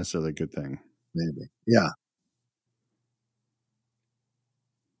not necessarily a good thing. Maybe. Yeah.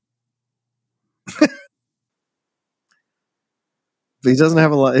 But he doesn't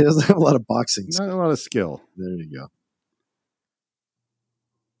have a lot. He doesn't have a lot of boxing. Not a lot of skill. There you go.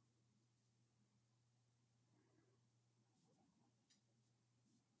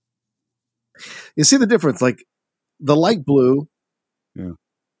 You see the difference, like the light blue. Yeah.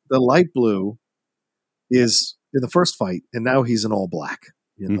 The light blue is in the first fight, and now he's in all black.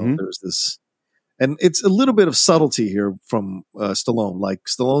 You know, there's this, and it's a little bit of subtlety here from Stallone. Like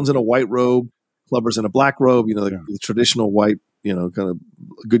Stallone's in a white robe, Clubber's in a black robe. You know, the traditional white. You know, kind of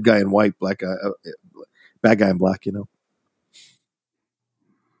good guy in white, black guy, bad guy in black. You know.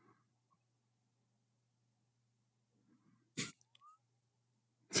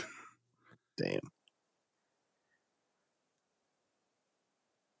 Damn.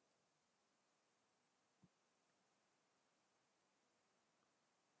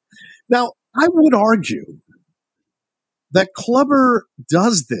 Now, I would argue that Clubber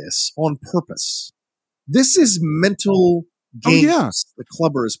does this on purpose. This is mental games the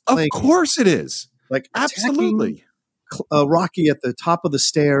Clubber is playing. Of course it is. Like absolutely. Rocky at the top of the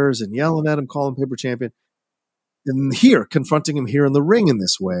stairs and yelling at him, calling him paper champion. And here, confronting him here in the ring in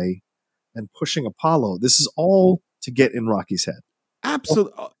this way and pushing Apollo. This is all to get in Rocky's head.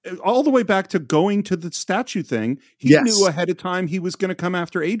 Absolutely. All the way back to going to the statue thing. He knew ahead of time he was going to come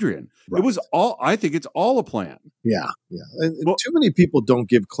after Adrian. Right. It was all, I think it's all a plan. Yeah. Yeah. And too many people don't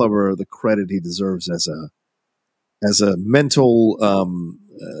give Clubber the credit he deserves as a mental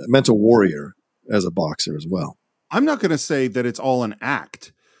warrior, as a boxer as well. I'm not going to say that it's all an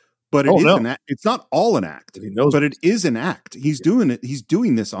act, but it's not all an act, but it is an act. He's doing it. He's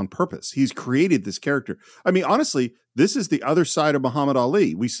doing this on purpose. He's created this character. I mean, honestly, this is the other side of Muhammad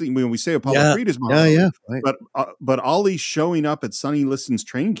Ali. We see when we say Apollo Creed is Muhammad Ali, right. but Ali showing up at Sonny Liston's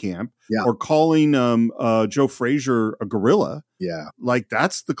training camp or calling Joe Frazier a gorilla. Yeah. Like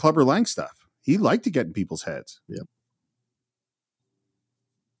that's the Clubber Lang stuff. He liked to get in people's heads. Yep.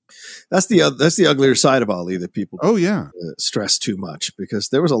 That's the uglier side of Ali that people stress too much, because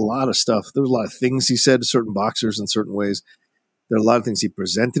there was a lot of stuff. There was a lot of things he said to certain boxers in certain ways. There are a lot of things he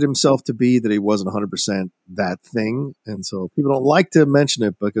presented himself to be that he wasn't 100% that thing. And so people don't like to mention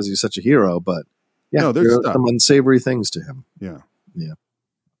it because he's such a hero, but there are some unsavory things to him. Yeah. Yeah.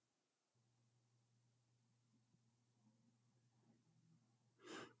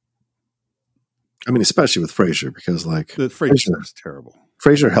 I mean, especially with Frazier, because the Frazier was terrible.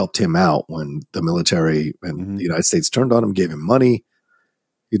 Frazier helped him out when the military and the United States turned on him, gave him money.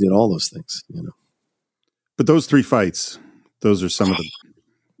 He did all those things, you know. But those 3 fights, those are some of the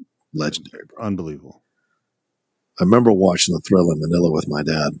legendary, bro. Unbelievable. I remember watching The Thrill in Manila with my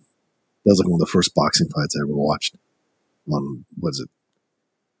dad. That was like one of the first boxing fights I ever watched on,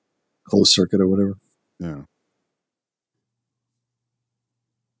 closed circuit or whatever. Yeah.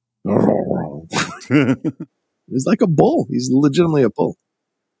 He's like a bull. He's legitimately a bull.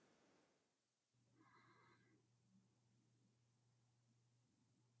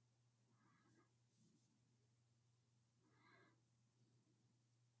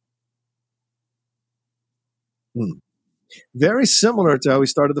 Very similar to how he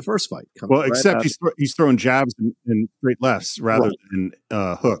started the first fight. Well, except he's throwing jabs and straight lefts rather than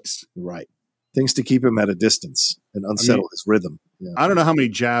hooks. Right. Things to keep him at a distance and unsettle his rhythm. Yeah. I don't know how many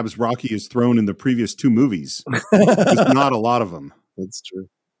jabs Rocky has thrown in the previous 2 movies. There's not a lot of them. That's true.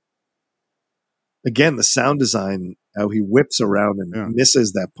 Again, the sound design, how he whips around and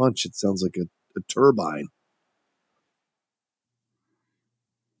misses that punch. It sounds like a turbine.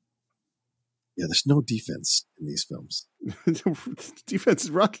 Yeah, there's no defense in these films. Defense.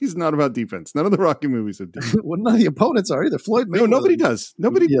 Rocky's not about defense. None of the Rocky movies are defense. Well, none of the opponents are either. Floyd Mayweather. No, nobody does.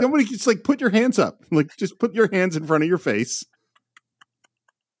 Nobody. It's like, put your hands up. Like, just put your hands in front of your face.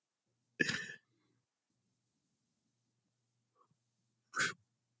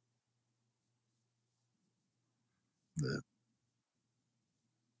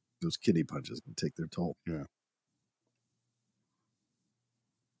 Those kiddie punches can take their toll. Yeah.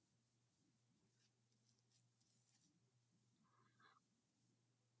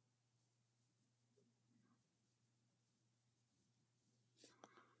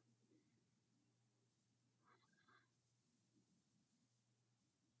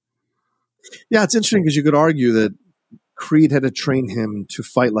 Yeah, it's interesting because you could argue that Creed had to train him to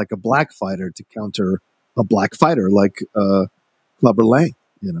fight like a black fighter to counter a black fighter like Clubber Lang,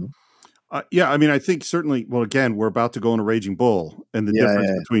 you know? I mean, I think certainly, well, again, we're about to go into Raging Bull, and the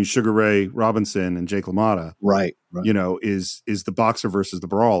difference between Sugar Ray Robinson and Jake LaMotta, right. You know, is the boxer versus the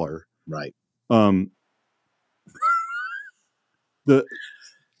brawler. Right. I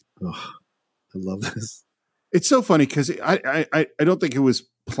love this. It's so funny because I don't think it was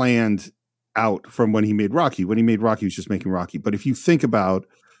planned out from when he made Rocky. When he made Rocky, he was just making Rocky. But if you think about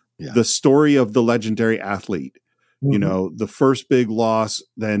Yeah. the story of the legendary athlete, you Mhm. know, the first big loss,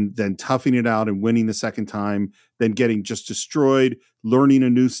 then toughing it out and winning the second time, then getting just destroyed, learning a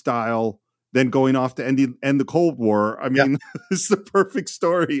new style, then going off to end the Cold War. I mean, this is the perfect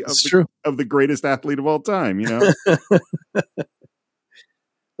story It's true. of the greatest athlete of all time, you know?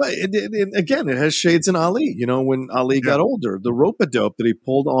 But again, it has shades in Ali. You know, when Ali got older, the rope-a-dope that he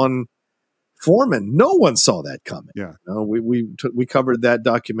pulled on Foreman, no one saw that coming. Yeah. You know, we covered that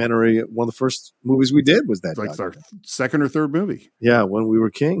documentary. One of the first movies we did was that. It's like our second or third movie. Yeah, when we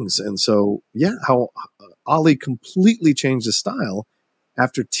were kings. And so, how Ali completely changed his style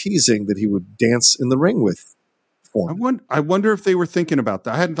after teasing that he would dance in the ring with Foreman. I wonder if they were thinking about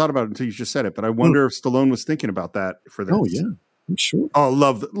that. I hadn't thought about it until you just said it, but I wonder if Stallone was thinking about that for this. Oh, yeah. I'm sure. Oh,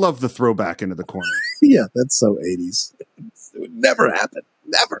 love the throwback into the corner. Yeah, that's so 80s. It would never happen.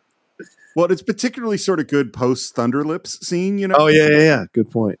 Never. Well, it's particularly sort of good post Thunderlips scene, you know? Oh, yeah. Good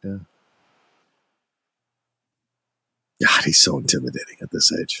point. Yeah. God, he's so intimidating at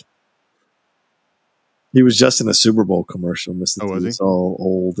this age. He was just in a Super Bowl commercial. Mr. Oh, was he? He's all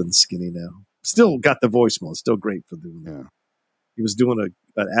old and skinny now. Still got the voice mode. Still great for doing that. Yeah. He was doing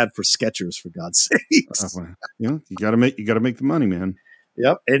an ad for Skechers, for God's sakes. You know, you gotta make the money, man.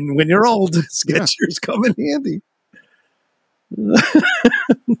 Yep. And when you're old, Skechers come in handy.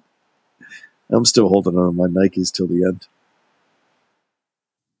 I'm still holding on to my Nikes till the end.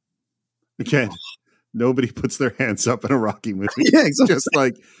 Again, nobody puts their hands up in a Rocky movie. Yeah, exactly. Just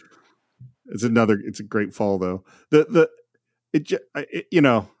like it's a great fall though. You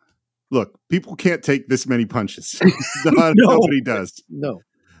know, look, people can't take this many punches. Nobody does. No.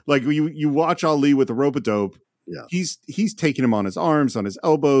 Like you watch Ali with the rope-a-dope. Yeah. He's taking him on his arms, on his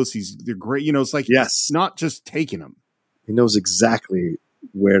elbows. They're great. You know, it's like he's not just taking him. He knows exactly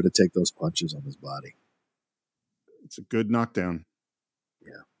where to take those punches on his body. It's a good knockdown.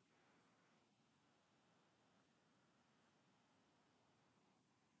 Yeah.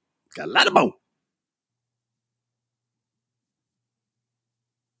 Got a lot of mo.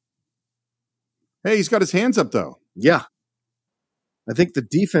 Hey, he's got his hands up though. Yeah. I think the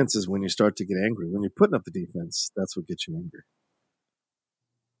defense is when you start to get angry. When you're putting up the defense, that's what gets you angry.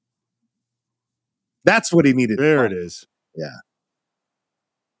 That's what he needed. There it is. Yeah.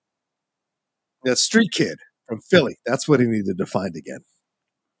 That street kid from Philly. That's what he needed to find again.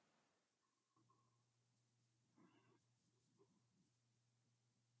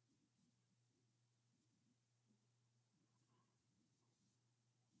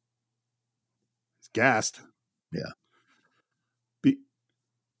 He's gassed. Yeah.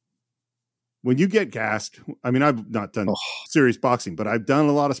 When you get gassed, I mean, I've not done serious boxing, but I've done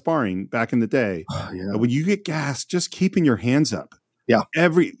a lot of sparring back in the day. Yeah. When you get gassed, just keeping your hands up. Yeah.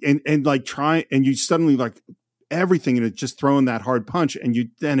 And like try, and you suddenly like everything and it's just throwing that hard punch and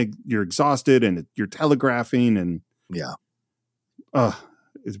you're exhausted and you're telegraphing and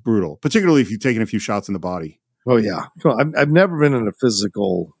it's brutal, particularly if you've taken a few shots in the body. Oh yeah. I've never been in a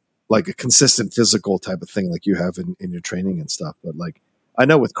physical, like a consistent physical type of thing like you have in your training and stuff. But like, I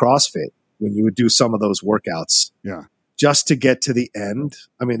know with CrossFit, when you would do some of those workouts, just to get to the end.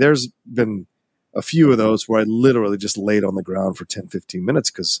 I mean, there's been a few of those where I literally just laid on the ground for 10, 15 minutes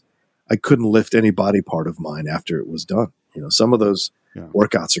because I couldn't lift any body part of mine after it was done. You know, some of those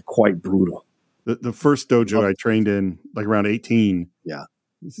workouts are quite brutal. The first dojo I trained in, like around 18,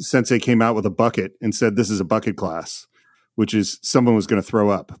 Sensei came out with a bucket and said, "This is a bucket class," which is someone was going to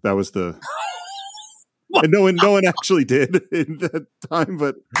throw up. That was the. And no one actually did in that time,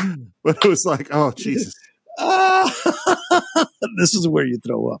 but it was like, oh Jesus! This is where you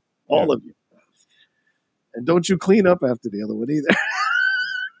throw up, all of you, and don't you clean up after the other one either.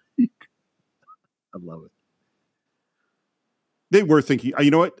 I love it. They were thinking, you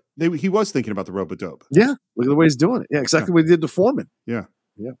know what? He was thinking about the rope-a-dope. Yeah, look at the way he's doing it. Yeah, exactly what he did to Foreman. Yeah.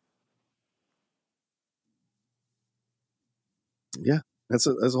 That's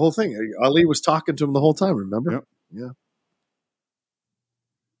a whole thing. Ali was talking to him the whole time, remember? Yep. Yeah.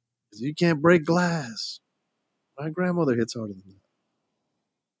 You can't break glass. My grandmother hits harder than that.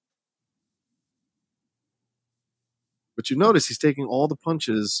 But you notice he's taking all the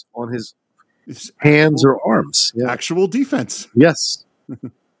punches on his hands or arms. Yeah. Actual defense. Yes.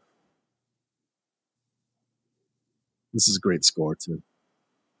 This is a great score, too.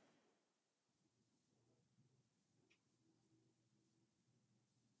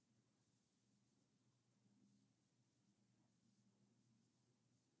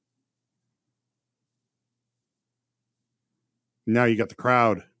 Now you got the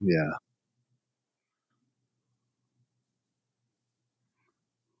crowd. Yeah.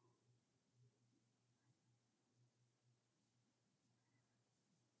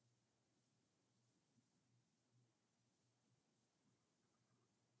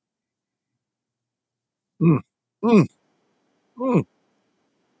 Mm. Mm.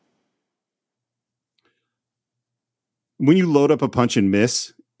 When you load up a punch and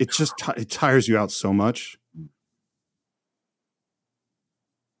miss, it just it tires you out so much.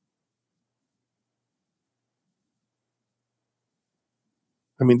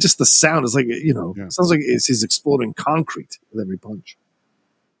 I mean, just the sound is like, it sounds like he's exploding concrete with every punch.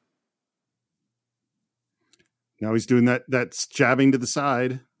 Now he's doing that's jabbing to the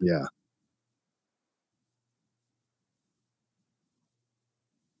side. Yeah.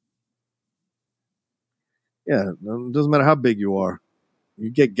 Yeah, it doesn't matter how big you are.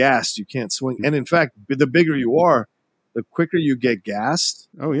 You get gassed, you can't swing. And in fact, the bigger you are, the quicker you get gassed,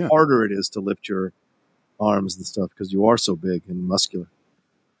 the harder it is to lift your arms and stuff because you are so big and muscular.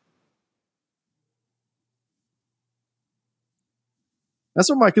 That's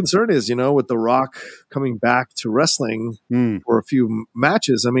what my concern is, with The Rock coming back to wrestling for a few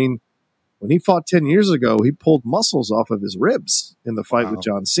matches. I mean, when he fought 10 years ago, he pulled muscles off of his ribs in the fight with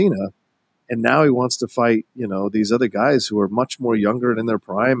John Cena. And now he wants to fight, these other guys who are much more younger and in their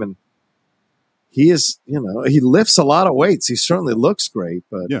prime. And he is, he lifts a lot of weights. He certainly looks great,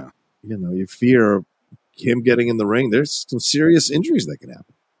 but, you fear him getting in the ring. There's some serious injuries that can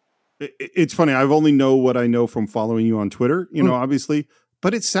happen. It's funny. I've only know what I know from following you on Twitter, obviously,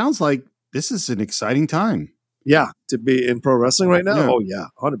 but it sounds like this is an exciting time. Yeah. To be in pro wrestling right now. Yeah. Oh yeah.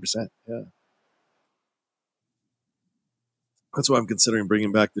 100%. Yeah. That's why I'm considering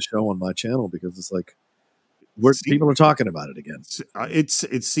bringing back the show on my channel because it's like people are talking about it again. It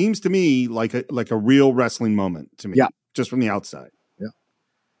seems to me like a real wrestling moment to me. Yeah. Just from the outside. Yeah.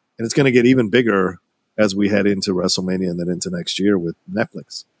 And it's going to get even bigger as we head into WrestleMania and then into next year with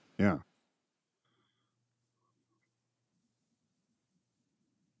Netflix. Yeah.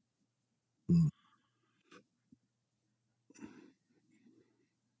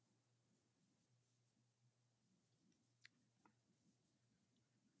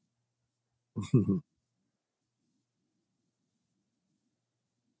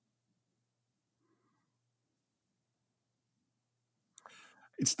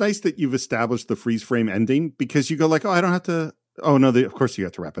 It's nice that you've established the freeze frame ending because you go like, oh, I don't have to. Oh, no, of course you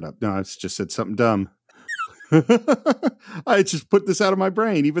have to wrap it up. No, I just said something dumb. I just put this out of my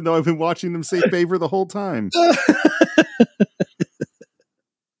brain, even though I've been watching them say favor the whole time.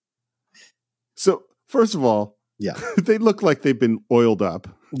 So, first of all, they look like they've been oiled up.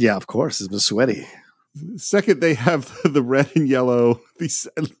 Yeah, of course. It's been sweaty. Second, they have the red and yellow, these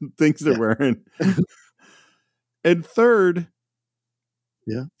things they're wearing. And third,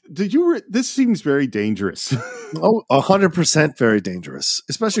 this seems very dangerous. 100% very dangerous,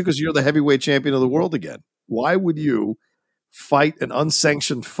 especially because you're the heavyweight champion of the world again. Why would you fight an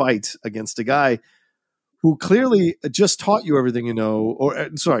unsanctioned fight against a guy who clearly just taught you everything you know,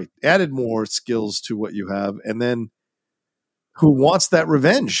 added more skills to what you have, and then who wants that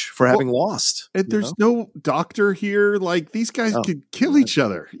revenge for having lost? There's no doctor here. Like, these guys could kill each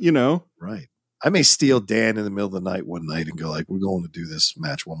other, Right. I may steal Dan in the middle of the night one night and go like, we're going to do this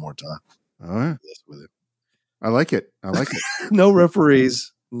match one more time. All right. With it. I like it. No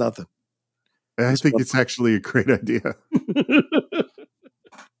referees, nothing. I think it's actually a great idea.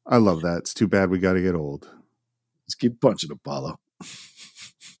 I love that. It's too bad we got to get old. Just keep punching Apollo.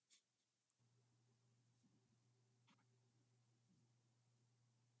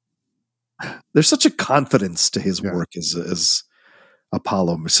 There's such a confidence to his work as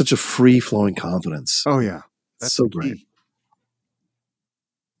Apollo. Such a free-flowing confidence. Oh, yeah. That's so great.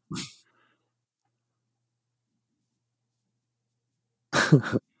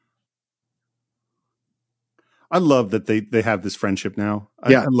 I love that they have this friendship now.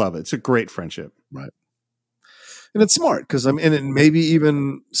 I love it. It's a great friendship. Right. And it's smart because and maybe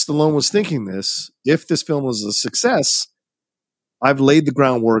even Stallone was thinking this. If this film was a success, I've laid the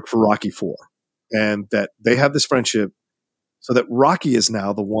groundwork for Rocky IV, and that they have this friendship so that Rocky is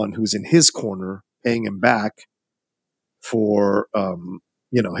now the one who's in his corner, paying him back for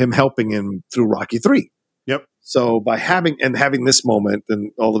him helping him through Rocky III. Yep. So by having this moment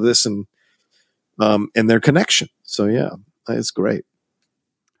and all of this and their connection. So yeah, it's great.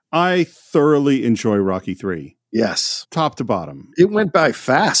 I thoroughly enjoy Rocky III. Yes. Top to bottom. It went by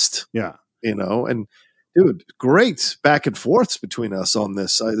fast. Yeah. And dude, great back and forths between us on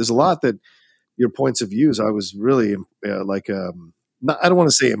this. There's a lot that your points of views I was really I don't want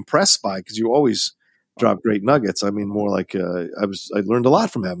to say impressed by because you always drop great nuggets. I mean, more like I learned a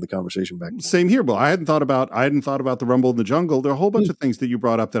lot from having the conversation back. Same here, Bill. I hadn't thought about the Rumble in the Jungle. There are a whole bunch of things that you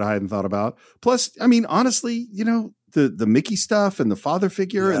brought up that I hadn't thought about. Plus, I mean, honestly, the Mickey stuff and the father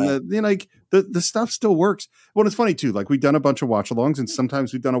figure and the stuff still works. Well, it's funny too. Like we've done a bunch of watch alongs, and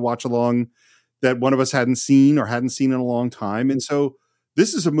sometimes we've done a watch along that one of us hadn't seen in a long time. And so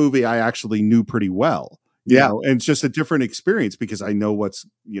this is a movie I actually knew pretty well. You know, and it's just a different experience because I know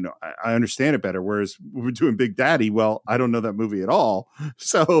I understand it better. Whereas we're doing Big Daddy, well, I don't know that movie at all.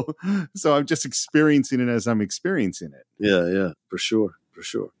 So I'm just experiencing it as I'm experiencing it. Yeah, for sure.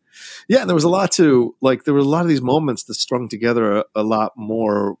 Yeah, and there was a lot there were a lot of these moments that strung together a lot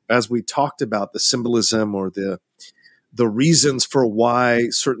more as we talked about the symbolism or the reasons for why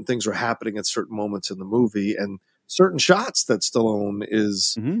certain things are happening at certain moments in the movie and certain shots that Stallone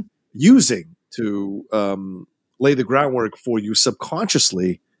is using to lay the groundwork for you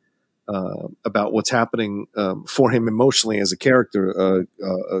subconsciously about what's happening for him emotionally as a character,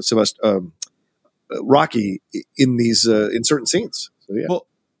 Rocky, in these in certain scenes. So, yeah. Well,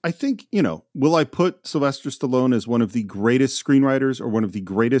 I think, will I put Sylvester Stallone as one of the greatest screenwriters or one of the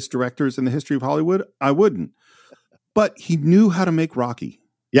greatest directors in the history of Hollywood? I wouldn't. But he knew how to make Rocky.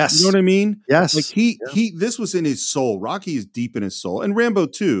 Yes. You know what I mean? Yes. Like this was in his soul. Rocky is deep in his soul. And Rambo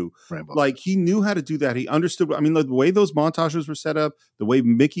too. Like he knew how to do that. He understood. I mean, the way those montages were set up, the way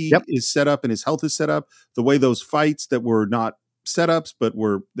Mickey is set up and his health is set up, the way those fights that were not setups, but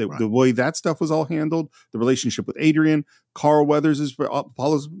the way that stuff was all handled, the relationship with Adrian, Carl Weathers,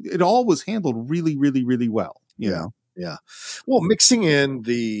 Apollo's, it all was handled really, really, really well. You know? Yeah. Well, mixing in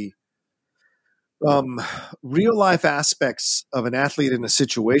the real life aspects of an athlete in a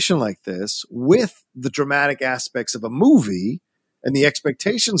situation like this with the dramatic aspects of a movie and the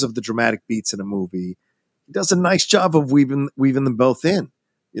expectations of the dramatic beats in a movie, he does a nice job of weaving them both in.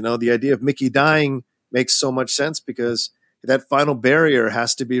 The idea of Mickey dying makes so much sense because that final barrier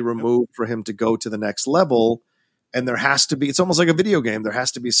has to be removed for him to go to the next level. And there has to be, it's almost like a video game. There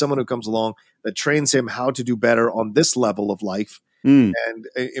has to be someone who comes along that trains him how to do better on this level of life and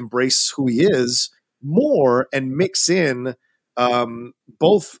embrace who he is more and mix in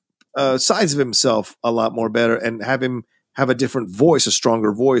both sides of himself a lot more better and have him have a different voice, a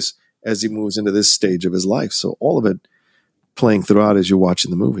stronger voice as he moves into this stage of his life. So all of it playing throughout as you're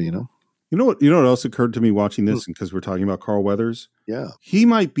watching the movie, You know what else occurred to me watching this, because we're talking about Carl Weathers? Yeah. He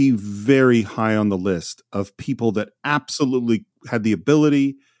might be very high on the list of people that absolutely had the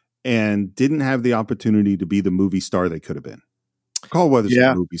ability and didn't have the opportunity to be the movie star they could have been. Carl Weathers is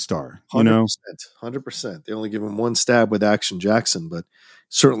a movie star, 100%. They only give him one stab with Action Jackson, but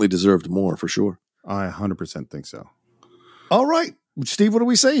certainly deserved more for sure. I 100% think so. All right. Steve, what do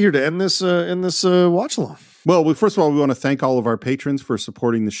we say here to end this watch along? Well, first of all, we want to thank all of our patrons for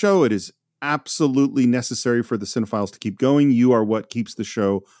supporting the show. It is absolutely necessary for the Cinephiles to keep going. You are what keeps the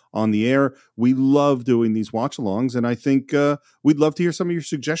show on the air. We love doing these watch-alongs, and I think we'd love to hear some of your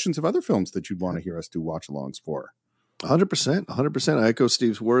suggestions of other films that you'd want to hear us do watch-alongs for. 100%. I echo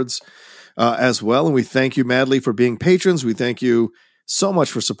Steve's words as well, and we thank you madly for being patrons. We thank you so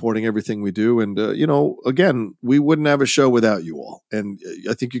much for supporting everything we do, and again, we wouldn't have a show without you all, and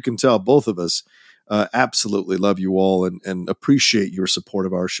I think you can tell both of us absolutely love you all and appreciate your support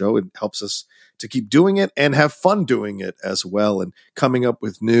of our show. It helps us to keep doing it and have fun doing it as well, and coming up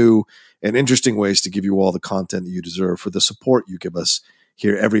with new and interesting ways to give you all the content that you deserve for the support you give us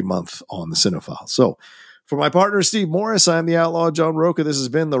here every month on the Cinephile. So for my partner, Steve Morris, I'm the Outlaw John Rocha. This has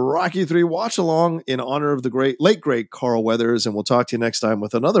been the Rocky III Watch Along in honor of the late great Carl Weathers, and we'll talk to you next time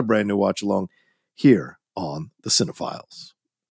with another brand new watch along here on the Cinephiles.